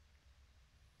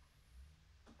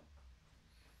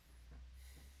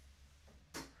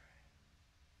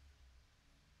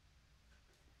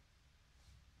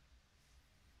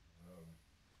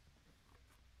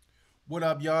What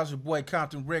up, y'all? It's your boy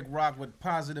Compton Rick Rock with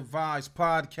Positive Vibes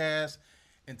Podcast.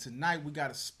 And tonight we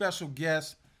got a special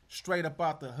guest straight up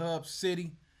out the Hub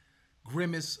City,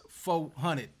 Grimace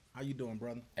 400. How you doing,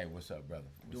 brother? Hey, what's up, brother?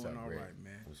 What's Doing up, all Rick? right,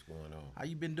 man. What's going on? How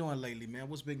you been doing lately, man?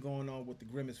 What's been going on with the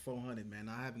Grimace 400, man?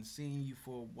 I haven't seen you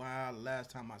for a while. Last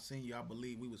time I seen you, I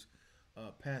believe we was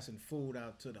passing food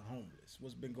out to the homeless.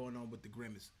 What's been going on with the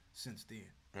Grimace since then?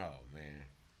 Oh man,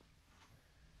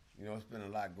 you know it's been a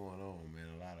lot going on, man.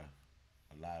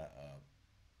 A lot of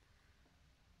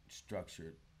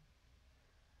structured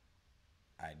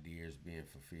ideas being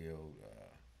fulfilled.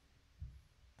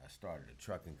 I started a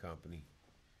trucking company.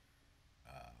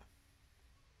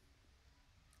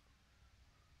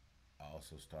 I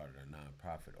also started a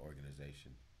nonprofit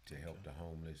organization to help the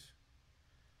homeless.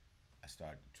 I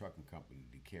started the trucking company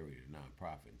to carry the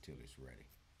nonprofit until it's ready.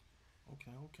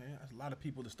 Okay. A lot of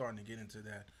people are starting to get into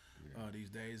that these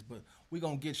days, but we're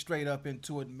going to get straight up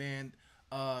into it, man.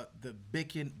 The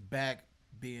Bickin' Back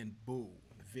Being Booed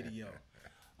video.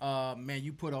 Man,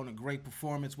 you put on a great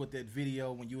performance with that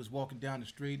video when you was walking down the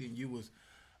street and you was,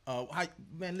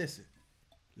 man, listen,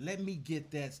 let me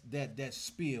get that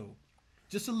spiel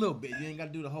just a little bit. You ain't got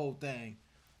to do the whole thing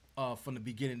from the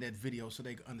beginning of that video so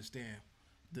they can understand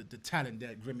the talent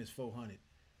that Grimace 400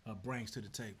 brings to the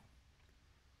table.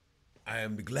 I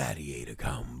am the gladiator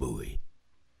cowboy.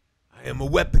 I am a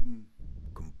weapon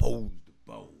composed of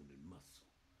bone and muscle,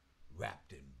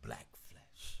 wrapped in black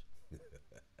flesh.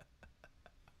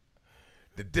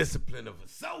 The discipline of a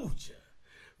soldier,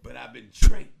 but I've been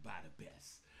trained by the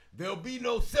best. There'll be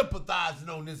no sympathizing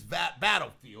on this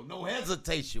battlefield, no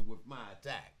hesitation with my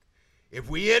attack. If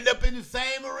we end up in the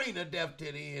same arena, death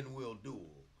to the end will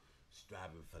duel,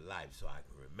 striving for life so I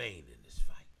can remain in this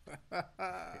fight.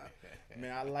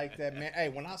 Man, I like that, man. Hey,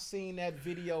 when I seen that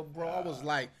video, bro, I was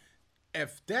like,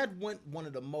 if that went one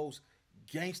of the most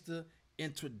gangster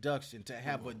introduction to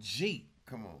have a G.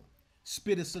 Come on.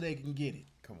 Spit it so they can get it.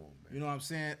 Come on, man. You know what I'm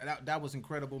saying? That was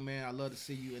incredible, man. I love to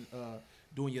see you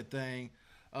doing your thing.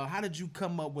 How did you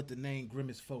come up with the name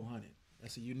Grimace 400?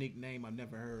 That's a unique name. I've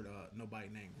never heard nobody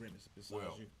named Grimace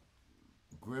besides you.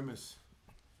 Grimace,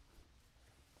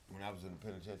 when I was in the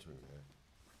penitentiary, man,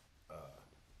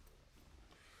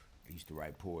 I used to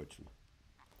write poetry.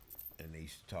 And they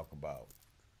used to talk about,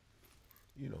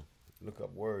 look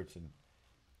up words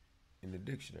in the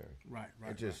dictionary. Right.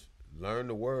 And just learn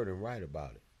the word and write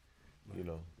about it. Right.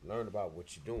 Learn about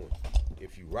what you're doing.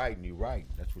 If you write,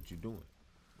 that's what you're doing.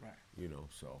 Right.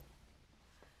 So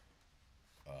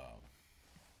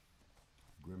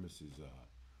grimace is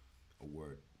a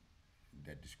word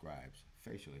that describes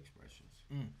facial expressions.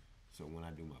 So when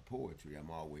I do my poetry,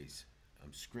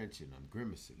 I'm scrunching, I'm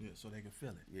grimacing. Yeah, so they can feel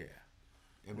it. Yeah.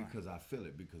 And because I feel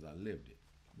it, because I lived it.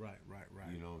 Right.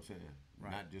 You know what I'm saying?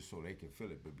 Right. Not just so they can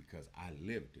feel it, but because I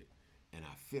lived it. And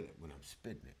I feel it when I'm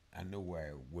spitting it. I know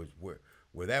where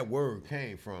that word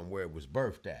came from, where it was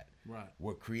birthed at. Right.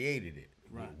 What created it.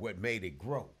 Right. What made it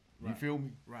grow. Right. You feel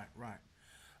me? Right.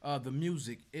 The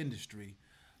music industry.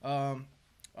 A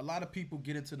lot of people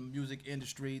get into the music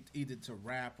industry either to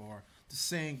rap or to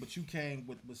sing, but you came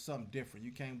with something different.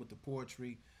 You came with the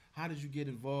poetry. How did you get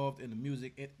involved in the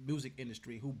music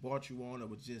industry? Who brought you on, or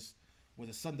was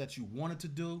it something that you wanted to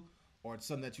do, or it's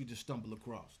something that you just stumbled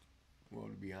across? Well,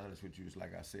 to be honest with you, it's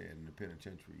like I said, in the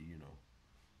penitentiary,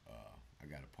 I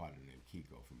got a partner named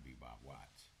Kiko from Bebop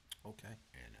Watts. Okay.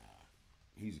 And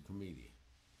he's a comedian.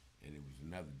 And it was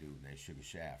another dude named Sugar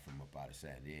Shaft from up out of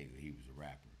San Diego. He was a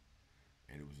rapper.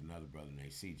 And it was another brother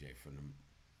named CJ from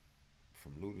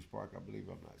Ludus Park, I believe.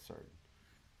 I'm not certain.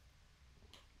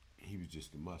 He was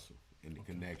just the muscle and the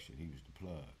connection. He was the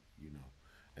plug,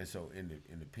 And so in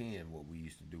the pen, what we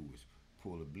used to do was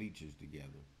pull the bleachers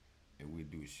together, and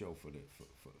we'd do a show for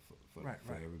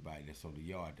everybody that's on the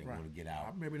yard that want to get out. I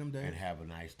remember them days. And have a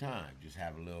nice time. Just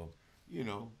have a little, you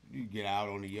get out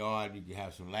on the yard, you can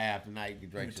have some laugh tonight, you can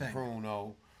drink some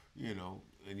Pruno,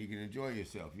 and you can enjoy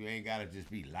yourself. You ain't got to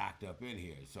just be locked up in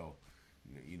here. So,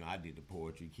 I did the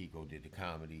poetry, Kiko did the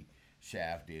comedy,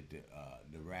 Shaft did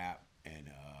the rap, and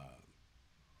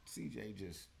CJ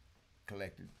just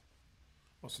collected.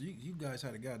 Oh, so you guys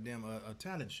had a goddamn a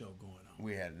talent show going on.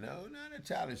 We had not a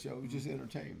talent show. It was just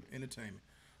entertainment.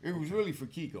 It was really for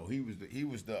Kiko. He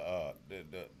was the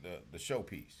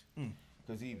showpiece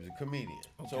because he was a comedian.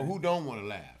 Okay. So who don't want to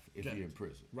laugh if you're in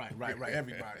prison? Right.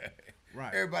 Everybody.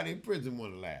 Right. Everybody in prison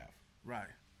want to laugh. Right.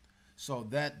 So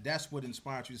that's what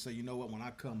inspired you to say, you know what? When I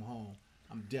come home,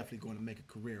 I'm definitely going to make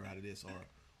a career out of this, or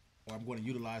I'm going to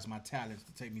utilize my talents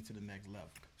to take me to the next level.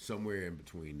 Somewhere in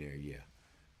between there, yeah.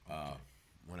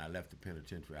 When I left the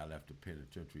penitentiary, I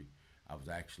was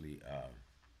actually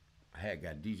I had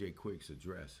got DJ Quick's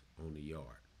address on the yard,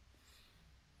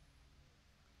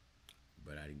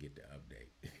 but I didn't get the update.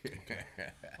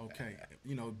 Okay.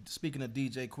 You know, speaking of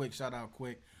DJ Quick, shout out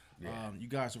Quick. Yeah. You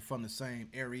guys are from the same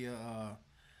area.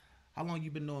 How long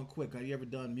you been knowing Quick? Have you ever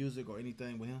done music or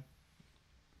anything with him?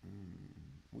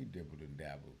 We dibbled and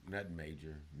dabbled. Nothing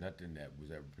major, nothing that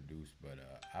was ever produced, but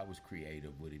I was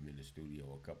creative with him in the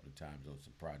studio a couple of times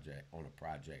on a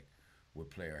project with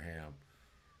Player Ham.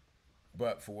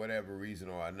 But for whatever reason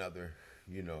or another,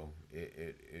 you know,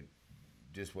 it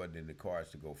just wasn't in the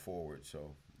cards to go forward.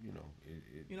 So, you know,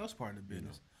 It's part of the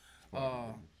business.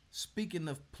 know. Speaking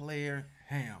of Player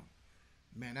Ham,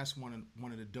 man, that's one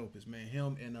of the dopest, man.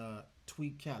 Him and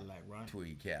Tweet Cadillac, right?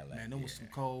 Tweed Cadillac. Man, them was some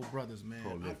cold brothers, man.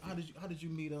 How did you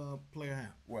meet Player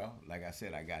Ham? Well, like I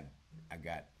said, I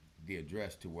got the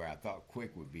address to where I thought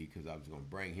Quick would be because I was going to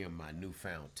bring him my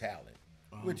newfound talent,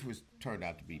 which turned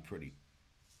out to be pretty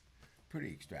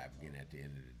extravagant at the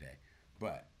end of the day.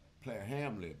 But Player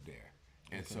Ham lived there,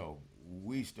 and so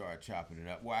we started chopping it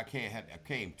up. Well, I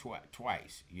came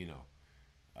twice, you know.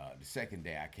 The second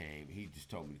day I came, he just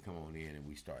told me to come on in, and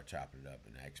we started chopping it up,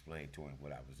 and I explained to him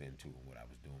what I was into and what I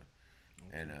was doing.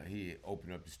 Okay. And he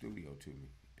opened up the studio to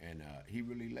me, and he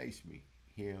really laced me,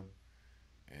 him,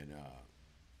 and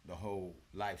the whole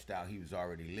lifestyle he was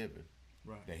already living,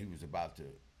 right, that he was about to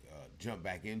jump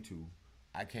back into.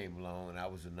 I came along, and I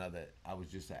was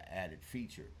just an added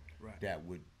feature, right, that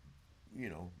would, you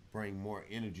know, bring more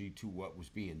energy to what was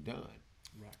being done.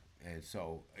 right. And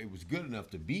so it was good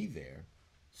enough to be there.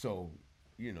 So,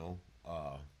 you know,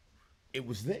 it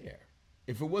was there.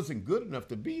 If it wasn't good enough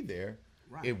to be there,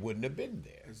 right, it wouldn't have been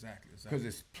there. Exactly. Because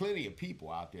there's plenty of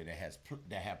people out there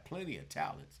that have plenty of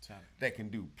talents that can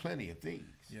do plenty of things.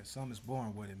 Yeah, some is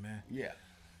born with it, man. Yeah.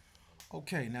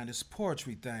 Okay, now this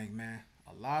poetry thing, man.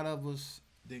 A lot of us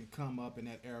didn't come up in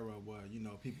that era where, you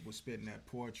know, people were spitting that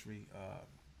poetry.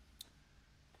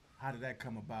 How did that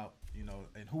come about, you know,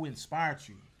 and who inspired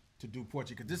you to do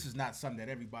poetry? Because this is not something that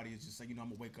everybody is just saying, you know, I'm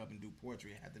going to wake up and do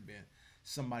poetry. It had to have been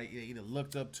somebody either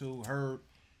looked up to, heard,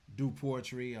 do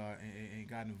poetry, and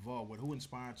got involved with. Who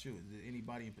inspired you? Is there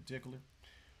anybody in particular?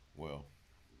 Well,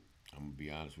 I'm going to be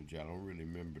honest with you. I don't really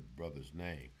remember the brother's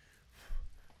name.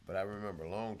 But I remember a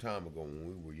long time ago when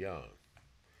we were young,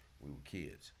 we were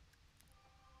kids.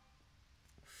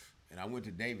 And I went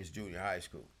to Davis Junior High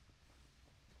School.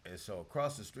 And so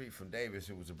across the street from Davis,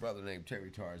 it was a brother named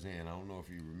Terry Tarzan. I don't know if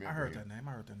you remember I heard him.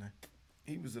 that name.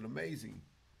 He was an amazing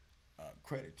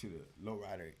credit to the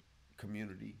lowrider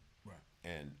community, right,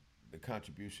 and the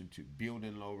contribution to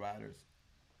building lowriders,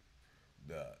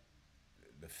 the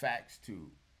facts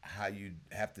to how you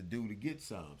have to do to get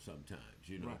some sometimes,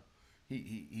 you know. Right.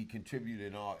 He contributed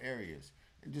in all areas,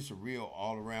 and just a real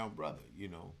all-around brother, you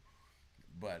know.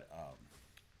 But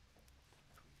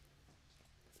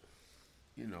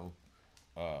you know,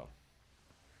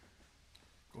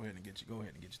 Go ahead and get your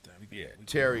thing.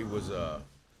 Terry was a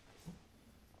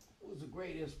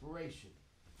great inspiration,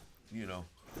 you know,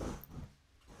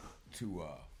 to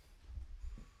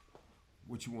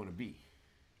what you want to be,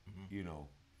 you know,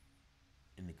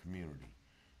 in the community.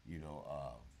 You know,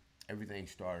 everything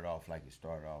started off like it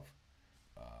started off.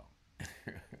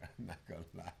 I'm not gonna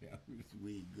lie, I was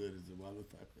weed good as a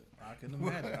motherfucker. I can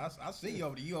imagine. I see you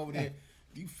over there. You over there.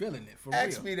 You feeling it for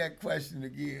Ask real. me that question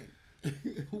again.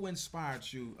 Who inspired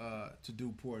you to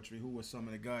do poetry? Who were some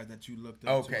of the guys that you looked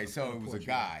up to? Okay, so it was a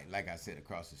guy, like I said,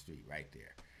 across the street right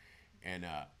there. And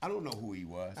I don't know who he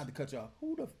was. Not to cut you off.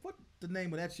 What the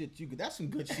name of that shit you could? That's some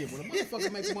good shit. When a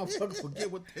motherfucker make a motherfucker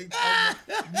forget what they talking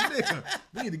about. Nigga,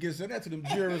 we need to get sent that to them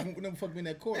jurors when them fuck in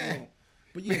that courtroom.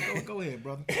 But yeah, go ahead,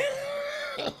 brother.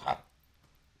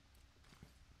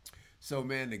 So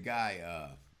man, the guy,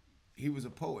 he was a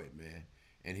poet, man.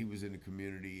 And he was in the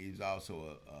community. He's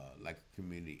also like a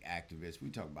community activist. We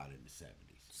talking about in the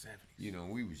 70s. You know,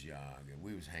 we was young and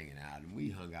we was hanging out and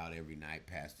we hung out every night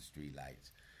past the street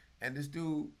lights. And this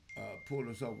dude pulled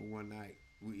us over one night.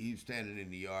 He was standing in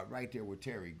the yard right there where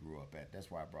Terry grew up at.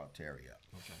 That's why I brought Terry up.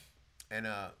 Okay. And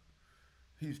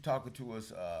he was talking to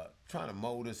us, trying to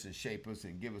mold us and shape us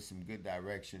and give us some good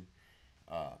direction.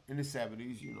 In the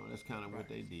 70s, you know, that's kind of what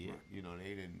they did. Right. You know,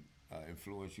 they didn't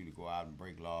influence you to go out and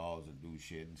break laws and do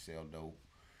shit and sell dope.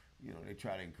 You know, they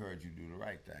try to encourage you to do the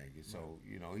right thing. And so,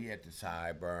 you know, he had the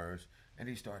sideburns and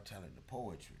he started telling the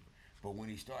poetry. But when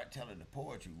he started telling the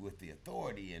poetry with the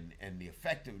authority and the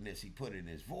effectiveness he put in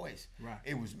his voice,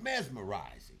 it was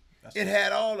mesmerizing. It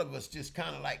had all of us just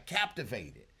kind of like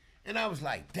captivated. And I was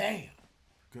like, damn,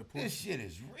 this shit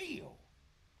is real.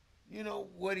 You know,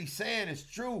 what he's saying is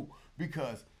true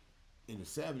because in the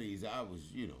 70s, I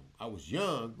was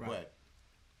young, but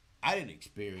I didn't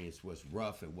experience what's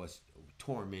rough and what's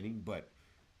tormenting, but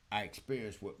I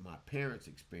experienced what my parents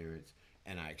experienced,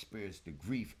 and I experienced the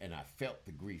grief, and I felt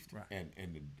the grief, Right. and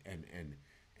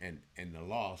the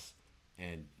loss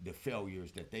and the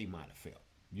failures that they might have felt.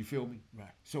 You feel me?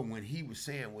 Right. So when he was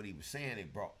saying what he was saying,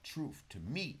 it brought truth to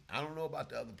me. I don't know about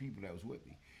the other people that was with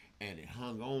me, and it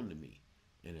hung on to me.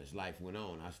 And as life went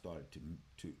on, I started to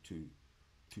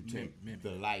take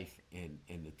the life and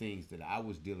the things that I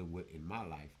was dealing with in my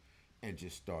life, and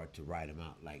just start to write them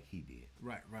out like he did.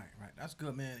 Right. That's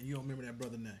good, man. You don't remember that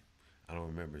brother's name? I don't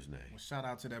remember his name. Well, shout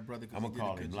out to that brother. I'm gonna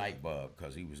call him Light Bulb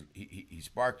because he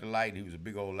sparked the light. He was a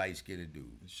big old light skinned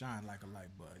dude. He shined like a light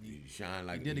bulb. He shined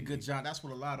like. He did a good job. That's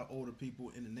what a lot of older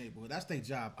people in the neighborhood. That's their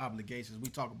job obligations. We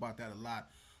talk about that a lot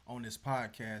on this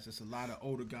podcast. It's a lot of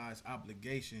older guys'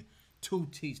 obligation to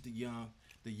teach the young,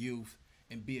 the youth,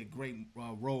 and be a great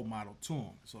role model to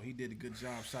them. So he did a good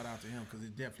job. Shout out to him because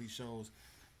it definitely shows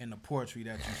in the poetry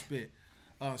that you spit.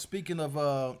 Speaking of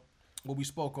what we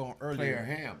spoke on earlier. Player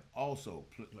Ham also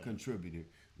contributed.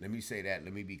 Let me say that.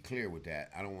 Let me be clear with that.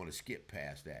 I don't want to skip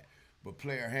past that. But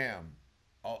Player Ham,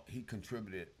 he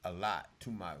contributed a lot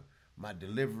to my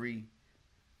delivery,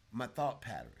 my thought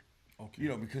pattern. Okay. You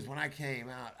know, because when I came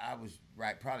out, I was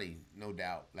probably no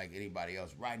doubt like anybody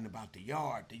else, writing about the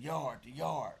yard.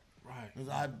 Right. Because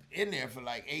I've in there for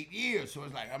like 8 years, so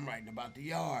it's like I'm writing about the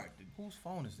yard. Whose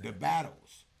phone is that? The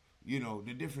battles, you know,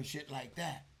 the different shit like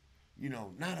that. You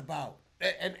know, not about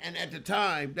and at the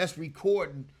time that's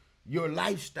recording your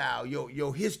lifestyle,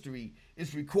 your history.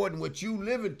 It's recording what you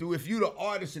living through. If you the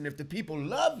artist and if the people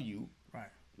love you,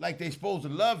 right, like they supposed to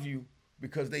love you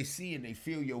because they see and they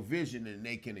feel your vision and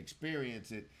they can experience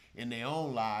it in their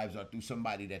own lives or through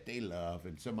somebody that they love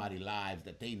and somebody's lives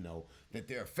that they know that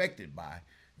they're affected by,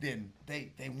 then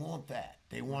they want that.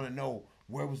 They want to know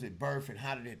where was it birthed and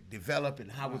how did it develop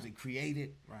and how was it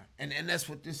created? Right. And that's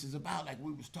what this is about. Like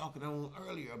we was talking on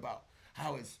earlier about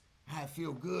how it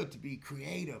feel good to be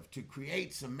creative, to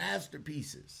create some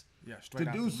masterpieces. Yeah, straight to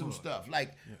out do the some mud. stuff.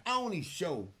 Like I only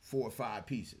show 4 or 5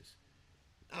 pieces.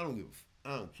 I don't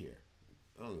care.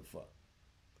 I don't give a fuck.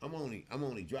 I'm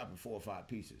only dropping 4 or 5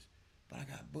 pieces. But I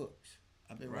got books.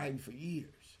 I've been writing for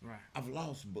years. Right. I've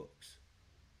lost books.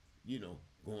 You know,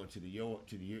 going to the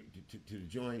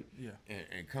joint,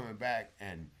 and coming back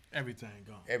and everything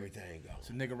gone. Everything gone.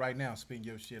 So nigga, right now, spin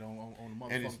your shit on the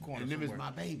motherfucking corner. And them somewhere. is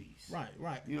my babies.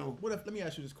 Right. You know, let me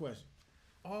ask you this question.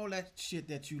 All that shit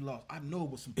that you lost, I know it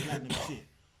was some platinum shit.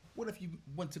 What if you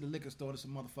went to the liquor store, there's a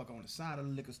motherfucker on the side of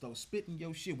the liquor store spitting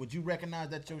your shit? Would you recognize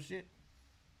that your shit?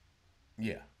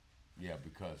 Yeah,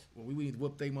 because well, we need to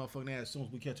whoop they motherfucking ass as soon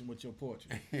as we catch them with your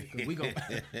poetry. Cause we gon'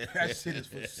 that shit is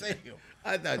for sale.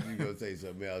 I thought you were gonna say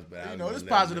something else, but you know, this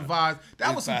positive vibes.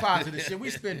 That was some positive shit.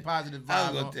 We spend positive vibes.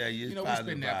 I was gonna tell you, you know, we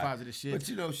spend that positive shit. But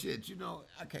you know,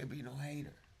 I can't be no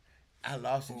hater. I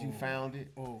lost it, you found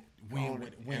it. Win with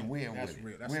it. Win with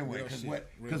it.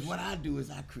 Because what I do is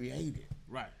I create it.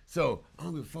 Right. So I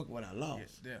don't give a fuck what I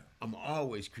lost. Yeah. I'm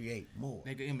always create more.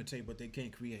 They can imitate, but they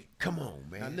can't create. Come on,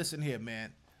 man. Now listen here,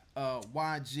 man.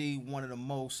 YG, one of the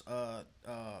most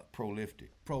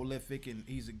prolific, and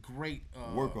he's a great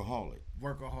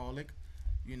workaholic.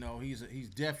 You know,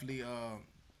 he's definitely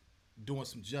doing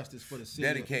some justice for the city.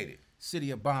 Dedicated.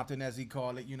 City of Compton, as he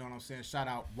called it. You know what I'm saying? Shout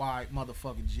out Y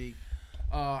motherfucking G.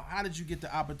 How did you get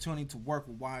the opportunity to work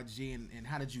with YG, and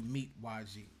how did you meet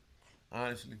YG?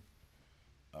 Honestly,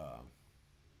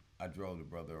 I drove the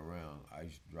brother around. I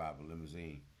used to drive a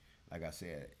limousine. Like I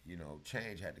said, you know,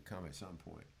 change had to come at some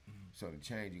point. Mm-hmm. So to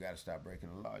change, you got to stop breaking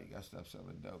the law. You got to stop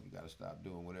selling dope. You got to stop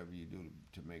doing whatever you do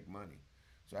to make money.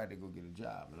 So I had to go get a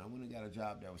job, and I went and got a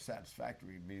job that was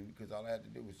satisfactory to me because all I had to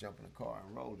do was jump in a car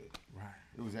and roll it. Right.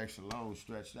 It was extra long,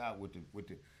 stretched out with the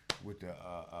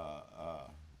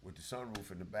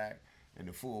sunroof in the back and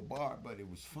the full bar, but it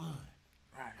was fun.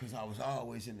 Right. Because I was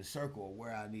always in the circle of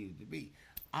where I needed to be.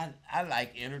 I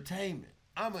like entertainment.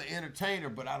 I'm an entertainer,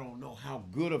 but I don't know how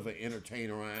good of an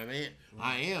entertainer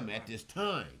I am at this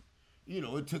time. You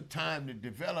know, it took time to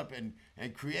develop and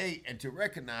create and to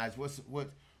recognize what's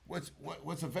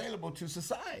available to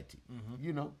society. Mm-hmm.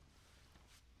 You know,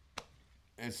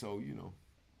 and so you know.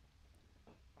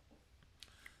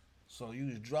 So you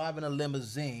was driving a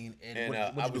limousine, and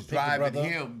I was driving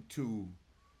him to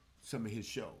some of his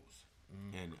shows,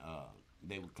 and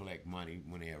they would collect money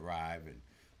when they arrive and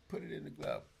put it in the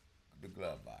glove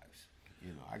box.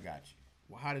 You know, I got you.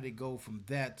 Well, how did it go from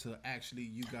that to actually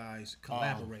you guys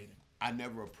collaborating? I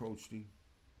never approached him.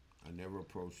 I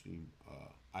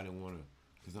didn't want to,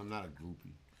 because I'm not a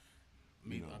groupie.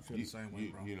 I feel the same way,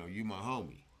 bro. You know, you my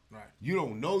homie. Right. You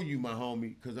don't know you my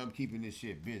homie because I'm keeping this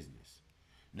shit business.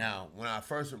 Now, when I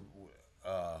first,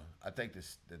 I think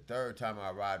the third time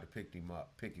I arrived to pick him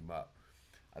up,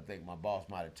 I think my boss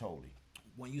might have told him.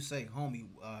 When you say homie,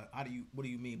 what do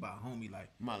you mean by homie? Like,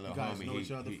 My little you guys homie, know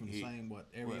each other from the same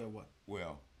area or what?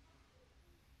 Well,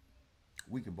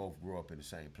 we can both grow up in the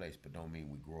same place, but don't mean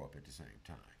we grow up at the same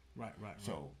time. Right.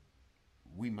 So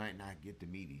we might not get to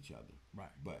meet each other.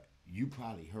 Right. But you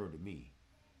probably heard of me,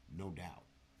 no doubt.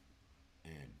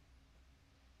 And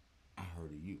I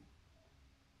heard of you.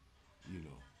 You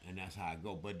know, and that's how I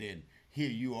go. But then here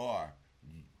you are.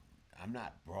 I'm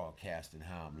not broadcasting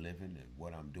how I'm living and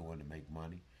what I'm doing to make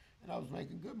money. And I was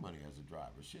making good money as a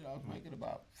driver. Shit, I was making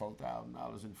about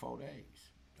 $4,000 in 4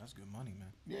 days. That's good money,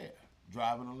 man. Yeah,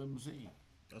 driving a limousine.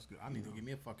 That's good. I need to give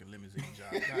me a fucking limousine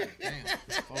job. God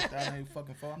damn. 4,000 ain't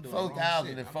fucking far. I'm doing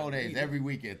 4,000 in 4 days every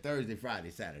weekend, Thursday,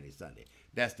 Friday, Saturday, Sunday.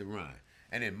 That's the run.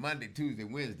 And then Monday, Tuesday,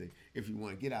 Wednesday, if you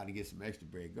want to get out and get some extra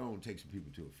bread, go and take some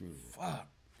people to a funeral. Fuck.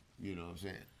 You know what I'm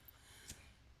saying?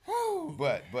 Whew.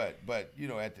 But you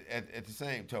know, at the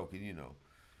same token,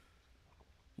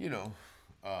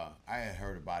 I had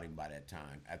heard about him by that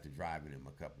time after driving him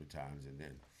a couple of times, and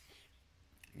then,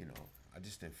 I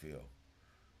just didn't feel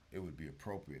it would be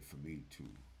appropriate for me to.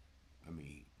 I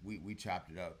mean, we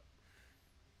chopped it up.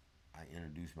 I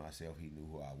introduced myself. He knew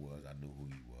who I was. I knew who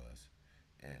he was,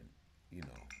 and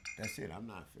that's it. I'm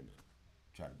not finna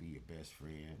try to be your best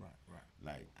friend. Right.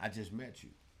 Like, I just met you.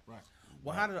 Right.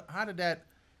 Well, how did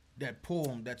that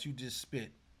poem that you just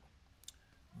spit,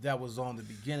 that was on the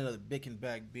beginning of the Bicking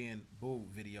Back Being Boo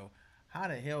video, how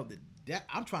the hell did that?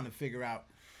 I'm trying to figure out,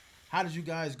 how did you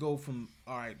guys go from,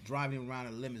 all right, driving around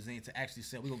in a limousine to actually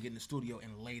say, we're going to get in the studio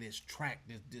and lay this track,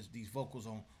 these vocals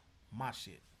on my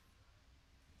shit?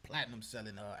 Platinum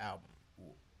selling album.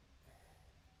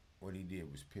 What he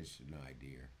did was pitch an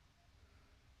idea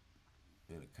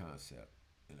and a concept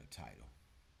and a title.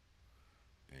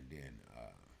 And then,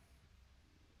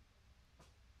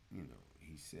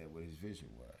 he said what his vision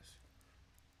was.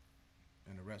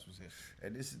 And the rest was history.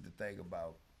 And this is the thing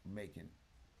about making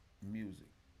music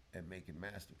and making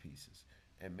masterpieces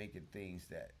and making things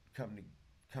that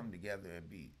come together and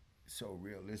be so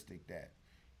realistic that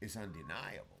it's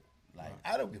undeniable. Like,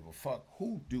 I don't give a fuck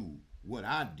who do what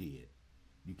I did.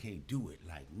 You can't do it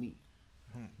like me.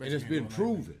 And it's been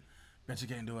proven. Bet you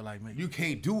can't do it like me. You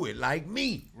can't do it like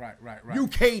me. Right. You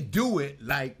can't do it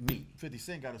like me. 50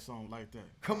 Cent got a song like that.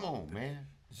 Come on, man.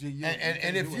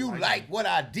 And if you like what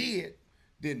I did,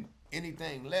 then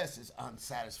anything less is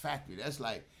unsatisfactory. That's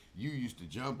like you used to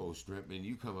jumbo shrimp and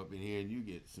you come up in here and you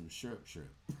get some shrimp.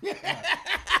 Right.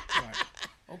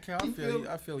 Okay,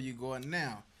 I feel you going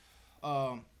now.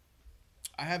 I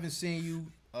haven't seen you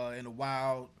in a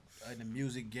while in the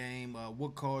music game.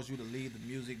 What caused you to leave the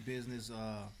music business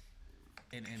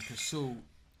and pursue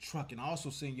trucking? I also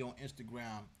seen you on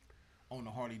Instagram on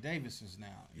the Harley Davidsons now.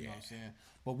 You know what I'm saying?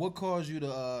 But what caused you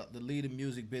to leave the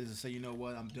music business and say, you know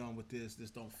what, I'm done with this.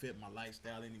 This don't fit my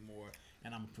lifestyle anymore,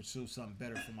 and I'm gonna pursue something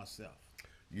better for myself.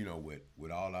 You know,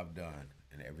 with all I've done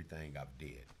and everything I've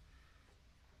did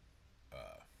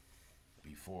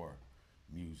before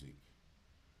music,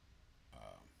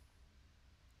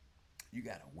 you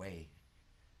gotta weigh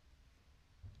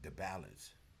the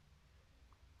balance,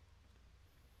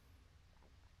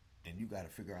 and you gotta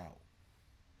figure out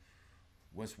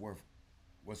what's worth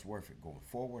it, going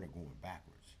forward or going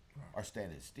backwards, or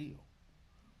standing still.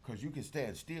 Because you can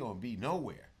stand still and be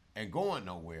nowhere and going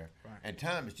nowhere, and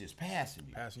time is just passing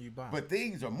you by. But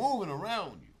things are moving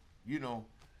around you,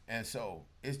 and so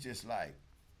it's just like,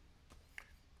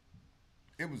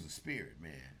 it was a spirit,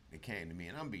 man, that came to me.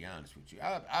 And I'm gonna be honest with you,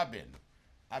 I've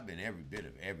been every bit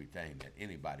of everything that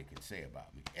anybody can say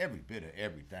about me, every bit of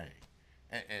everything,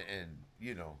 and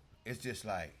it's just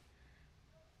like,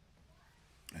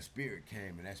 a spirit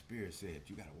came, and that spirit said,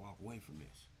 you got to walk away from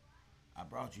this. I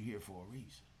brought you here for a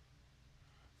reason,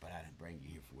 but I didn't bring you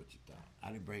here for what you thought.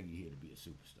 I didn't bring you here to be a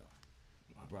superstar.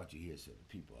 I brought you here so the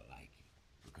people are like you,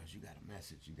 because you got a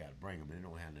message, you got to bring them, and it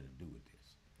don't have nothing to do with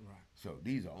this. Right. So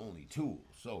these are only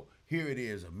tools. So here it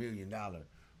is, $1 million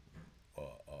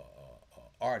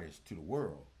artist to the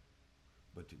world,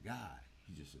 but to God,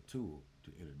 he's just a tool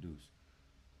to introduce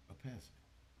a peasant.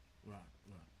 Right.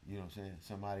 You know what I'm saying?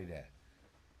 Somebody that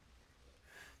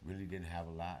really didn't have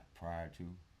a lot prior to,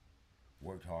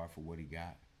 worked hard for what he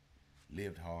got,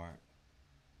 lived hard,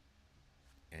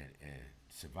 and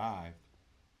survived,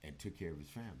 and took care of his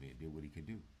family and did what he could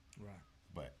do. Right.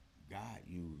 But God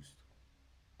used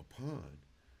a pond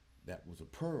that was a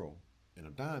pearl and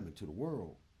a diamond to the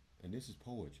world, and this is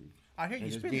poetry. I hear you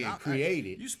and spitting. It's being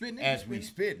created you spitting it, as we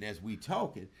spitting, as we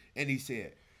talking, and he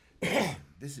said,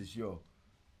 "This is your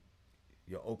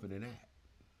opening act.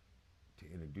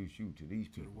 to introduce you to these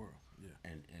people. To the world,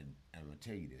 yeah. And I'm gonna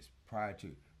tell you this, prior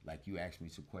to, like you asked me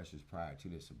some questions prior to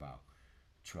this about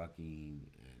trucking,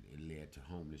 and it led to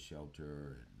homeless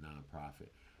shelter and nonprofit.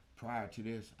 Prior to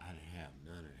this, I didn't have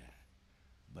none of that.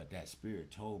 But that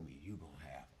spirit told me, you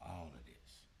gonna have all of this.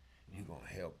 You gonna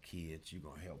help kids, you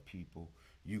gonna help people,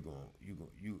 you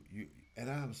and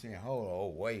I'm saying,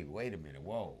 wait a minute,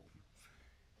 whoa.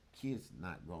 Kids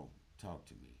not gonna talk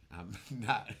to me. I'm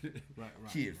not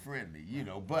kid friendly, you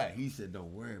know. But he said,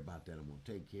 don't worry about that. I'm gonna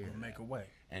take care of it. Make a way.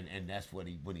 And that's what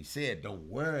when he said, don't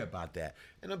worry about that.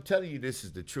 And I'm telling you, this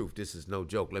is the truth. This is no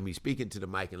joke. Let me speak into the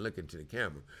mic and look into the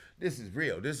camera. This is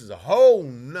real. This is a whole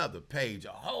nother page, a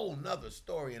whole nother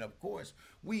story. And of course,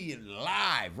 we in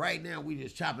live right now. We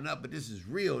just chopping up, but this is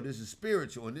real. This is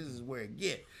spiritual, and this is where it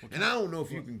get. Okay. And I don't know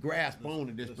if you can grasp on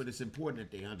to this, but it's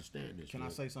important that they understand this. Can I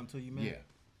say something to you, man?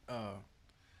 Yeah.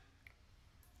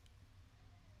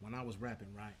 When I was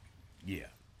rapping, right? Yeah,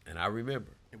 and I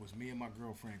remember. It was me and my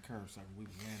girlfriend, Curve Circle. We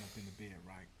was laying up in the bed,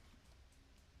 right?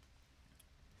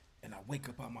 And I wake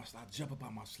up out my, I jump up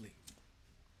out my sleep.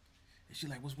 And she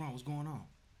like, what's wrong? What's going on?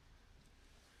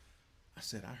 I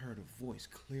said, I heard a voice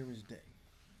clear as day.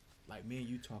 Like me and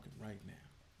you talking right now.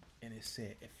 And it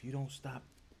said, if you don't stop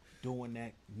doing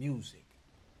that music,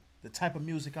 the type of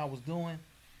music I was doing,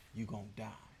 you gonna die.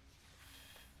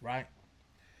 Right?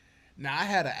 Now, I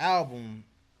had an album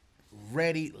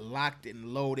ready, locked,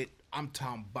 and loaded. I'm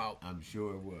talking about. I'm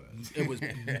sure it was. It was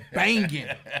banging,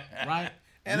 right?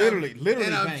 And literally and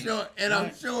banging.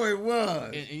 I'm sure it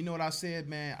was. And you know what I said,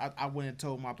 man? I went and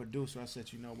told my producer. I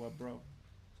said, you know what, bro?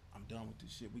 I'm done with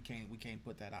this shit. We can't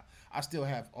put that out. I still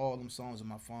have all them songs on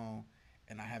my phone,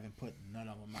 and I haven't put none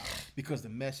of them out because the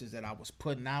message that I was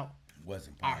putting out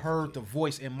wasn't positive. I heard the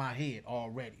voice in my head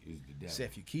already. It was the devil. Said,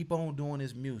 if you keep on doing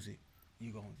this music,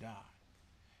 you're gonna die.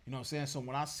 You know what I'm saying? So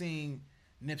when I seen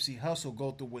Nipsey Hussle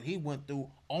go through what he went through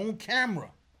on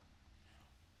camera,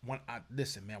 when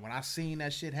I seen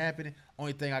that shit happening,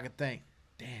 only thing I could think,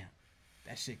 damn,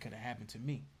 that shit could have happened to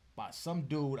me by some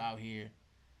dude out here,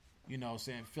 you know what I'm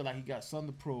saying, feel like he got something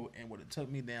to prove and would have took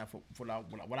me down for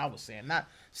what I was saying. Not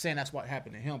saying that's what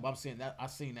happened to him, but I'm saying that I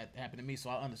seen that happen to me, so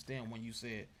I understand when you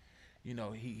said, you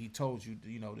know, he told you,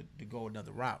 you know, to go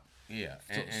another route. Yeah,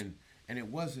 and it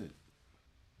wasn't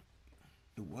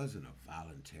a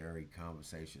voluntary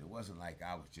conversation. It wasn't like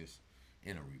I was just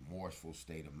in a remorseful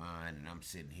state of mind and I'm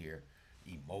sitting here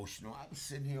emotional. I was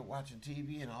sitting here watching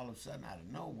TV and all of a sudden out of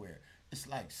nowhere, it's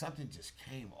like something just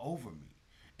came over me.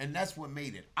 And that's what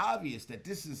made it obvious that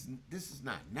this is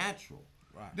not natural.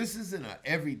 Right. This isn't an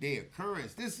everyday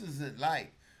occurrence. This isn't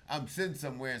like I'm sitting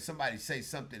somewhere and somebody say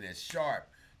something that's sharp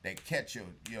that catch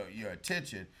your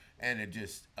attention and it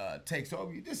just takes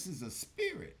over you. This is a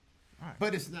spirit. Right.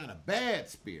 But it's not a bad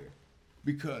spirit,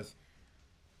 because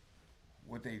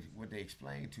what they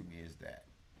explained to me is that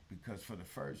because for the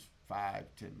first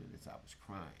 5-10 minutes I was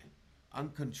crying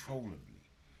uncontrollably.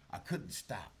 I couldn't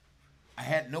stop. I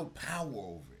had no power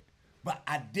over it. But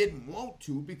I didn't want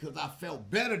to because I felt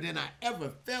better than I ever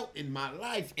felt in my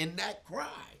life in that cry.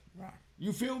 Right.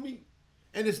 You feel me?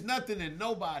 And it's nothing and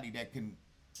nobody that can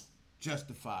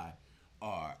justify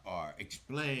or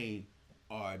explain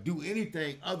or do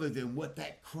anything other than what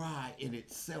that cry in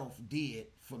itself did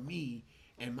for me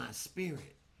and my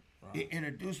spirit. Right. It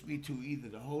introduced me to either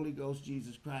the Holy Ghost,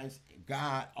 Jesus Christ,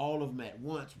 God, all of them at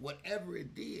once, whatever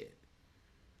it did.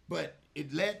 But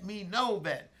it let me know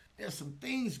that there's some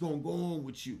things gonna go on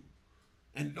with you.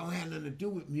 And it don't have nothing to do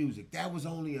with music. That was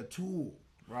only a tool.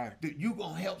 Right. That you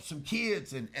gonna help some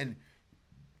kids and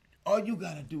all you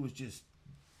gotta do is just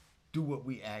do what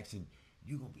we ask and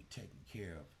you're gonna be taken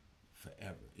care of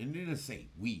forever. And then it say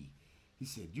we. He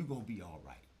said, you're gonna be all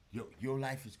right. Your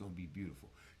life is gonna be beautiful.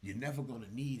 You're never gonna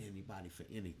need anybody for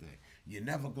anything. You're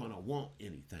never gonna want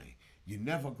anything. You're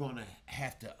never gonna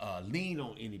have to lean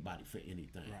on anybody for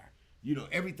anything. Right. You know,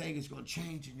 everything is gonna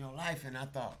change in your life. And I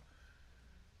thought,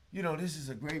 you know, this is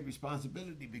a great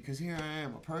responsibility because here I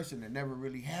am, a person that never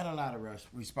really had a lot of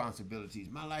responsibilities.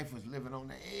 My life was living on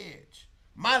the edge.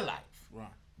 My life. Right.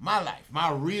 My life,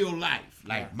 my real life,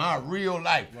 like right. my real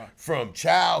life, right. From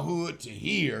childhood to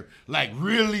here, like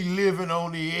really living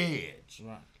on the edge.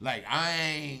 Right. Like I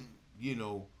ain't,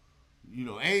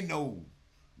 ain't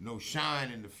no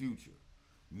shine in the future.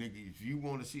 Nigga, if you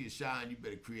want to see a shine, you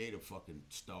better create a fucking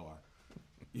star.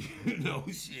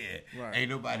 Shit. Right. Ain't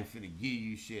nobody finna give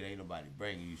you shit. Ain't nobody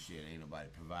bringing you shit. Ain't nobody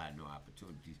providing no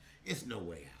opportunities. It's no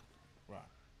way out.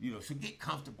 Right. So get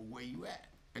comfortable where you at.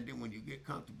 And then when you get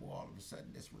comfortable, all of a sudden,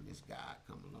 that's when this guy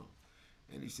come along.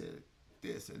 And he said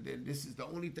this, and then this is the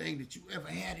only thing that you ever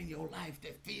had in your life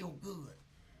that feel good.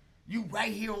 You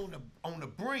right here on the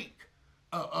brink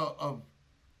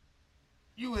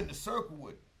you in the circle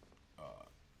with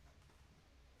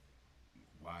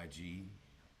YG,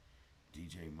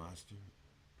 DJ Mustard.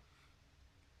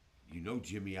 You know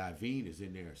Jimmy Iovine is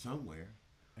in there somewhere.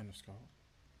 In the scope.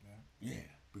 Yeah,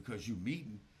 because you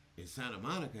meeting in Santa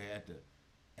Monica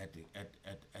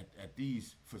at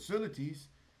these facilities,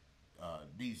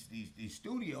 these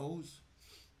studios,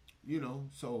 you know.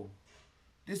 So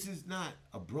this is not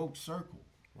a broke circle.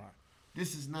 Right.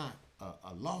 This is not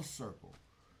a lost circle,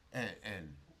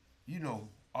 and you know,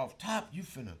 off top you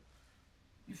finna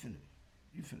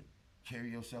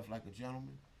carry yourself like a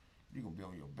gentleman. You gonna be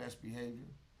on your best behavior,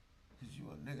 cause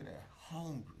you a nigga that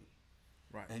hungry.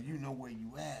 Right. And you know where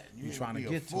you at. And you trying to be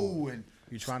get a fool and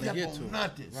you trying step to get on to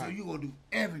nothing. Right. So you gonna do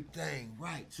everything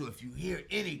right. So if you hear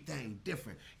anything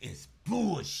different, it's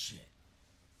bullshit.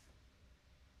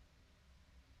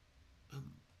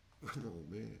 Come on,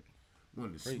 man. One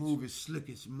of the smoothest,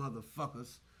 slickest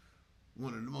motherfuckers.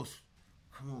 One of the most.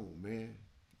 Come on, man.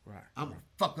 Right. I'm a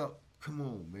fuck up. Come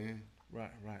on, man.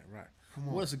 Right. Come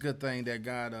on. Well, it's a good thing that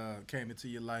God came into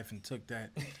your life and took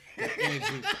that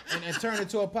energy and turned it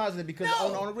to a positive because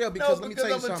on the real. Because let me tell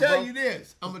you something, bro.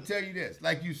 I'm gonna tell you this,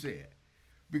 like you said,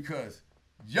 because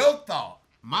your thought,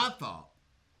 my thought,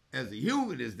 as a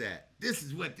human is that this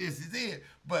is what this is in,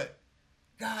 but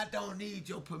God don't need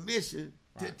your permission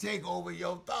to take over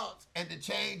your thoughts and to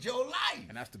change your life.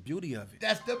 And that's the beauty of it.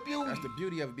 That's the beauty. That's the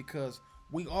beauty of it because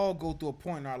we all go through a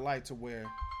point in our life to where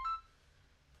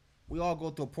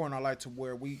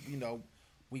we, you know,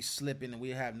 we slipping and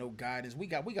we have no guidance. We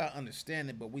got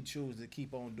understanding, but we choose to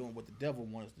keep on doing what the devil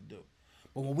wants us to do.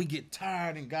 But when we get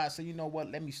tired and God say, you know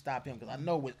what, let me stop him because I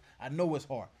know it's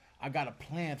hard. I got a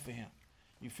plan for him.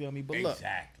 You feel me? But look,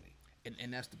 exactly.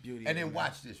 And that's the beauty. And then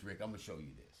watch this, Rick. I'm gonna show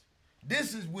you this.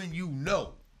 This is when you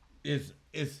know it's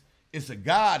a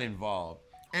God involved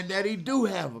and that he do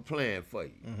have a plan for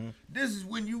you. Mm-hmm. This is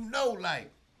when you know,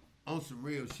 like, on some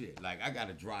real shit. Like, I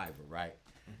got a driver, right?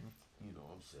 Mm-hmm. You know,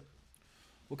 I'm sick.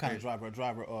 What kind of driver? A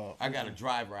driver? I got a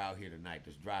driver out here tonight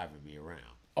that's driving me around.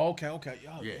 Okay. Oh,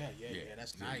 yeah.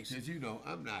 That's nice. Because, you know,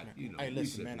 I'm not, you know. Hey,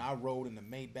 listen, man, I rode in the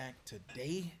Maybach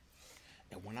today,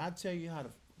 and when I tell you how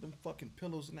them fucking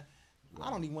pillows and that, I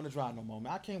don't even want to drive no more,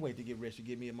 man. I can't wait to get rich and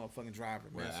get me a motherfucking driver,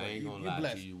 man. Well, so I ain't gonna lie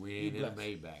blessed. to you. We ain't in a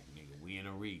Maybach, nigga. We in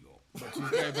a Regal.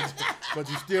 But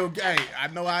you still gay. I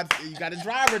know you got a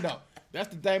driver, though.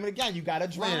 That's the name of the game. You got a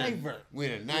driver.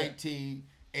 We're in a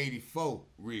 1984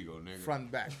 Regal, nigga. Front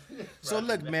and back. So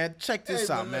look, man, check this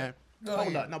out, man.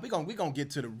 Hold up. Now we gonna get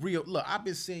to the real. Look, I've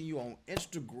been seeing you on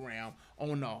Instagram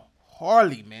on a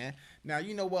Harley, man. Now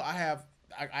you know what I'm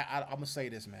gonna say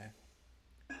this, man.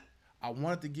 I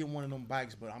wanted to get one of them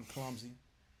bikes, but I'm clumsy.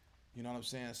 You know what I'm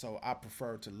saying? So I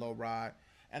prefer to low ride.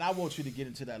 And I want you to get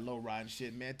into that low ride and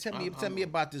shit, man. Tell me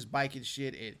about this bike and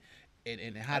shit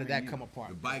and how did that come apart?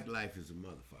 The bike life is a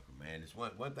motherfucker, man. It's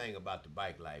one thing about the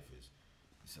bike life is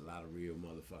it's a lot of real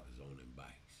motherfuckers on them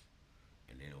bikes.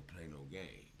 And they don't play no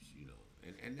games, you know.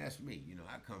 And that's me. You know,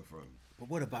 I come from. But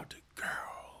what about the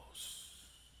girls?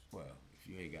 Well, if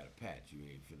you ain't got a patch, you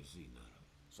ain't finna see none of them.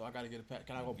 So I gotta get a patch.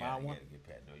 Can I go buy one? You gotta get a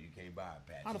patch. No, you can't buy a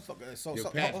patch. How the fuck?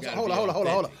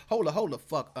 Hold the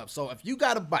fuck up. So if you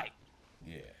got a bike,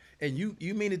 and you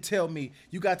mean to tell me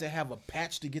you got to have a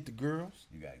patch to get the girls?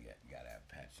 You gotta have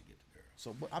a patch to get the girls.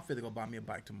 So I'm finna go buy me a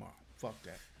bike tomorrow. Fuck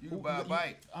that. You can buy a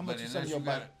bike. How much is your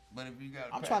bike? But if you got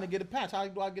a I'm trying to get a patch. How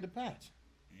do I get a patch?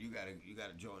 You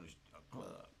gotta join a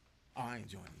club. Oh, I ain't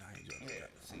joining. Yeah,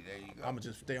 see, there you go. I'ma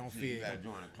just stay on field. You gotta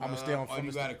join a club. I'ma stay on or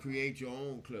you gotta create your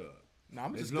own club. No,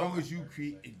 I'm just as long as you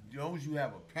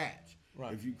have a patch.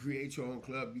 Right. If you create your own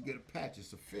club, you get a patch.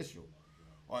 It's official.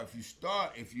 Or if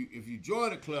you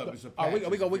join a club, it's a patch.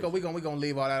 We gonna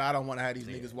leave all that. I don't want to have these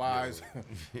niggas wives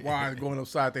going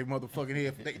upside their motherfucking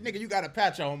head. Nigga, you got a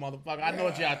patch on, motherfucker. I know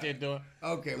what you out there doing.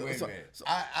 Okay, wait a minute.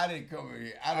 I didn't come in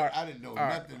here. I didn't know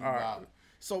nothing about it.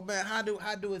 So man, how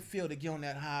do it feel to get on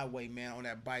that highway, man, on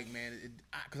that bike, man?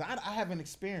 Because I haven't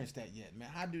experienced that yet, man.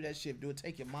 How do that shit? Do it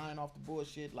take your mind off the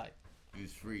bullshit, like?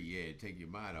 It's free, yeah. Take your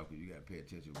mind off because you gotta pay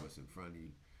attention to what's in front of you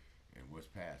and what's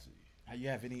passing you. Have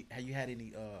you had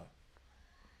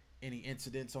any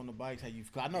incidents on the bikes?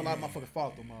 I know a lot of motherfuckers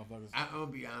fall through motherfuckers. I'm gonna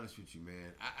be honest with you,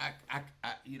 man. I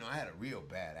had a real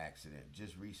bad accident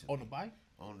just recently. On the bike?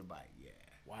 On the bike, yeah.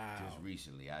 Wow. Just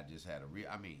recently, I just had a real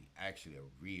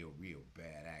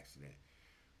bad accident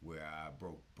where I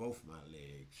broke both my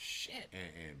legs. Shit.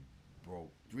 And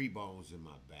broke 3 bones in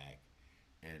my back,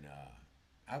 and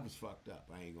I was fucked up.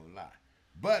 I ain't gonna lie.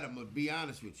 But I'm gonna be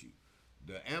honest with you.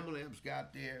 The ambulance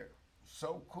got there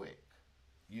so quick.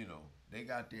 You know, they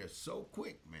got there so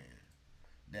quick, man,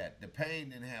 that the pain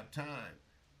didn't have time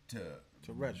to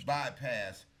to register.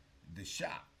 bypass the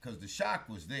shock, because the shock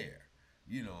was there.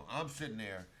 You know, I'm sitting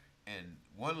there, and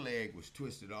one leg was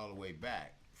twisted all the way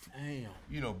back. Damn.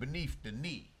 You know, beneath the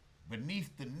knee,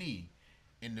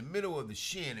 in the middle of the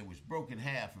shin, it was broken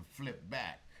half and flipped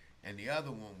back, and the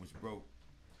other one was broke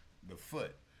the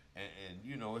foot. And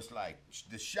you know, it's like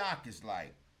the shock is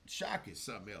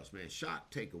something else, man.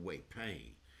 Shock take away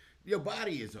pain. Your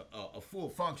body is a full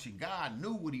function. God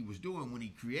knew what he was doing when he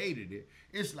created it.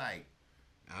 It's like,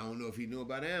 I don't know if he knew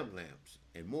about amp lamps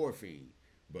and morphine,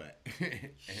 but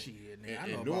shit, man,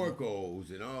 and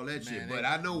Norcos and all that shit. But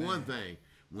I know one thing,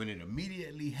 when it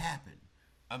immediately happened,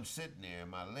 I'm sitting there and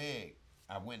my leg,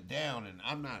 I went down, and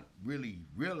I'm not really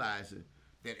realizing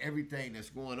that everything that's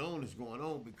going on is going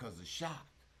on because of shock.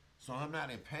 So I'm not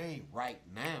in pain right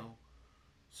now.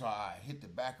 So I hit the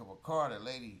back of a car. The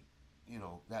lady, you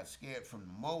know, got scared from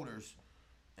the motors,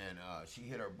 and she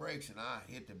hit her brakes, and I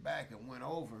hit the back and went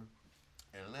over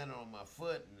and landed on my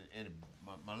foot, and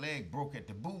my leg broke at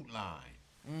the boot line.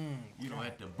 You know,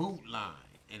 at the boot line,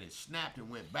 and it snapped and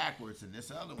went backwards, and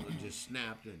this other one just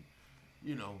snapped, and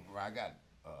you know, I got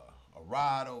a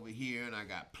rod over here, and I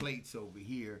got plates over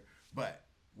here. But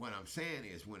what I'm saying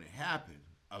is, when it happened,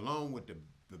 along with the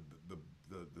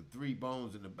 3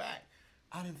 bones in the back,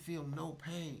 I didn't feel no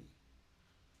pain.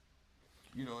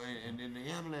 You know, and then the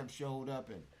ambulance showed up,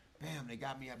 and bam, they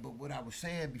got me out. But what I was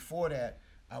saying before that,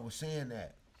 I was saying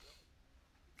that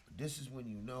this is when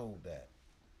you know that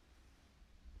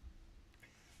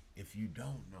if you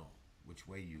don't know which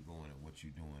way you're going and what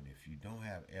you're doing, if you don't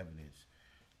have evidence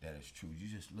that it's true, you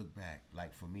just look back.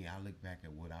 Like for me, I look back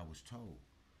at what I was told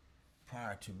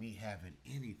prior to me having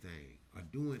anything or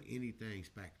doing anything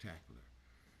spectacular.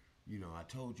 You know, I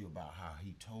told you about how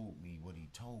he told me what he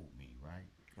told me, right?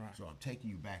 Right. So I'm taking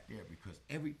you back there because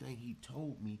everything he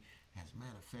told me has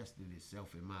manifested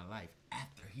itself in my life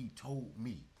after he told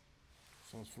me.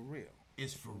 So it's for real.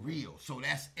 It's for real. So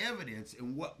that's evidence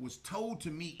in what was told to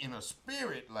me in a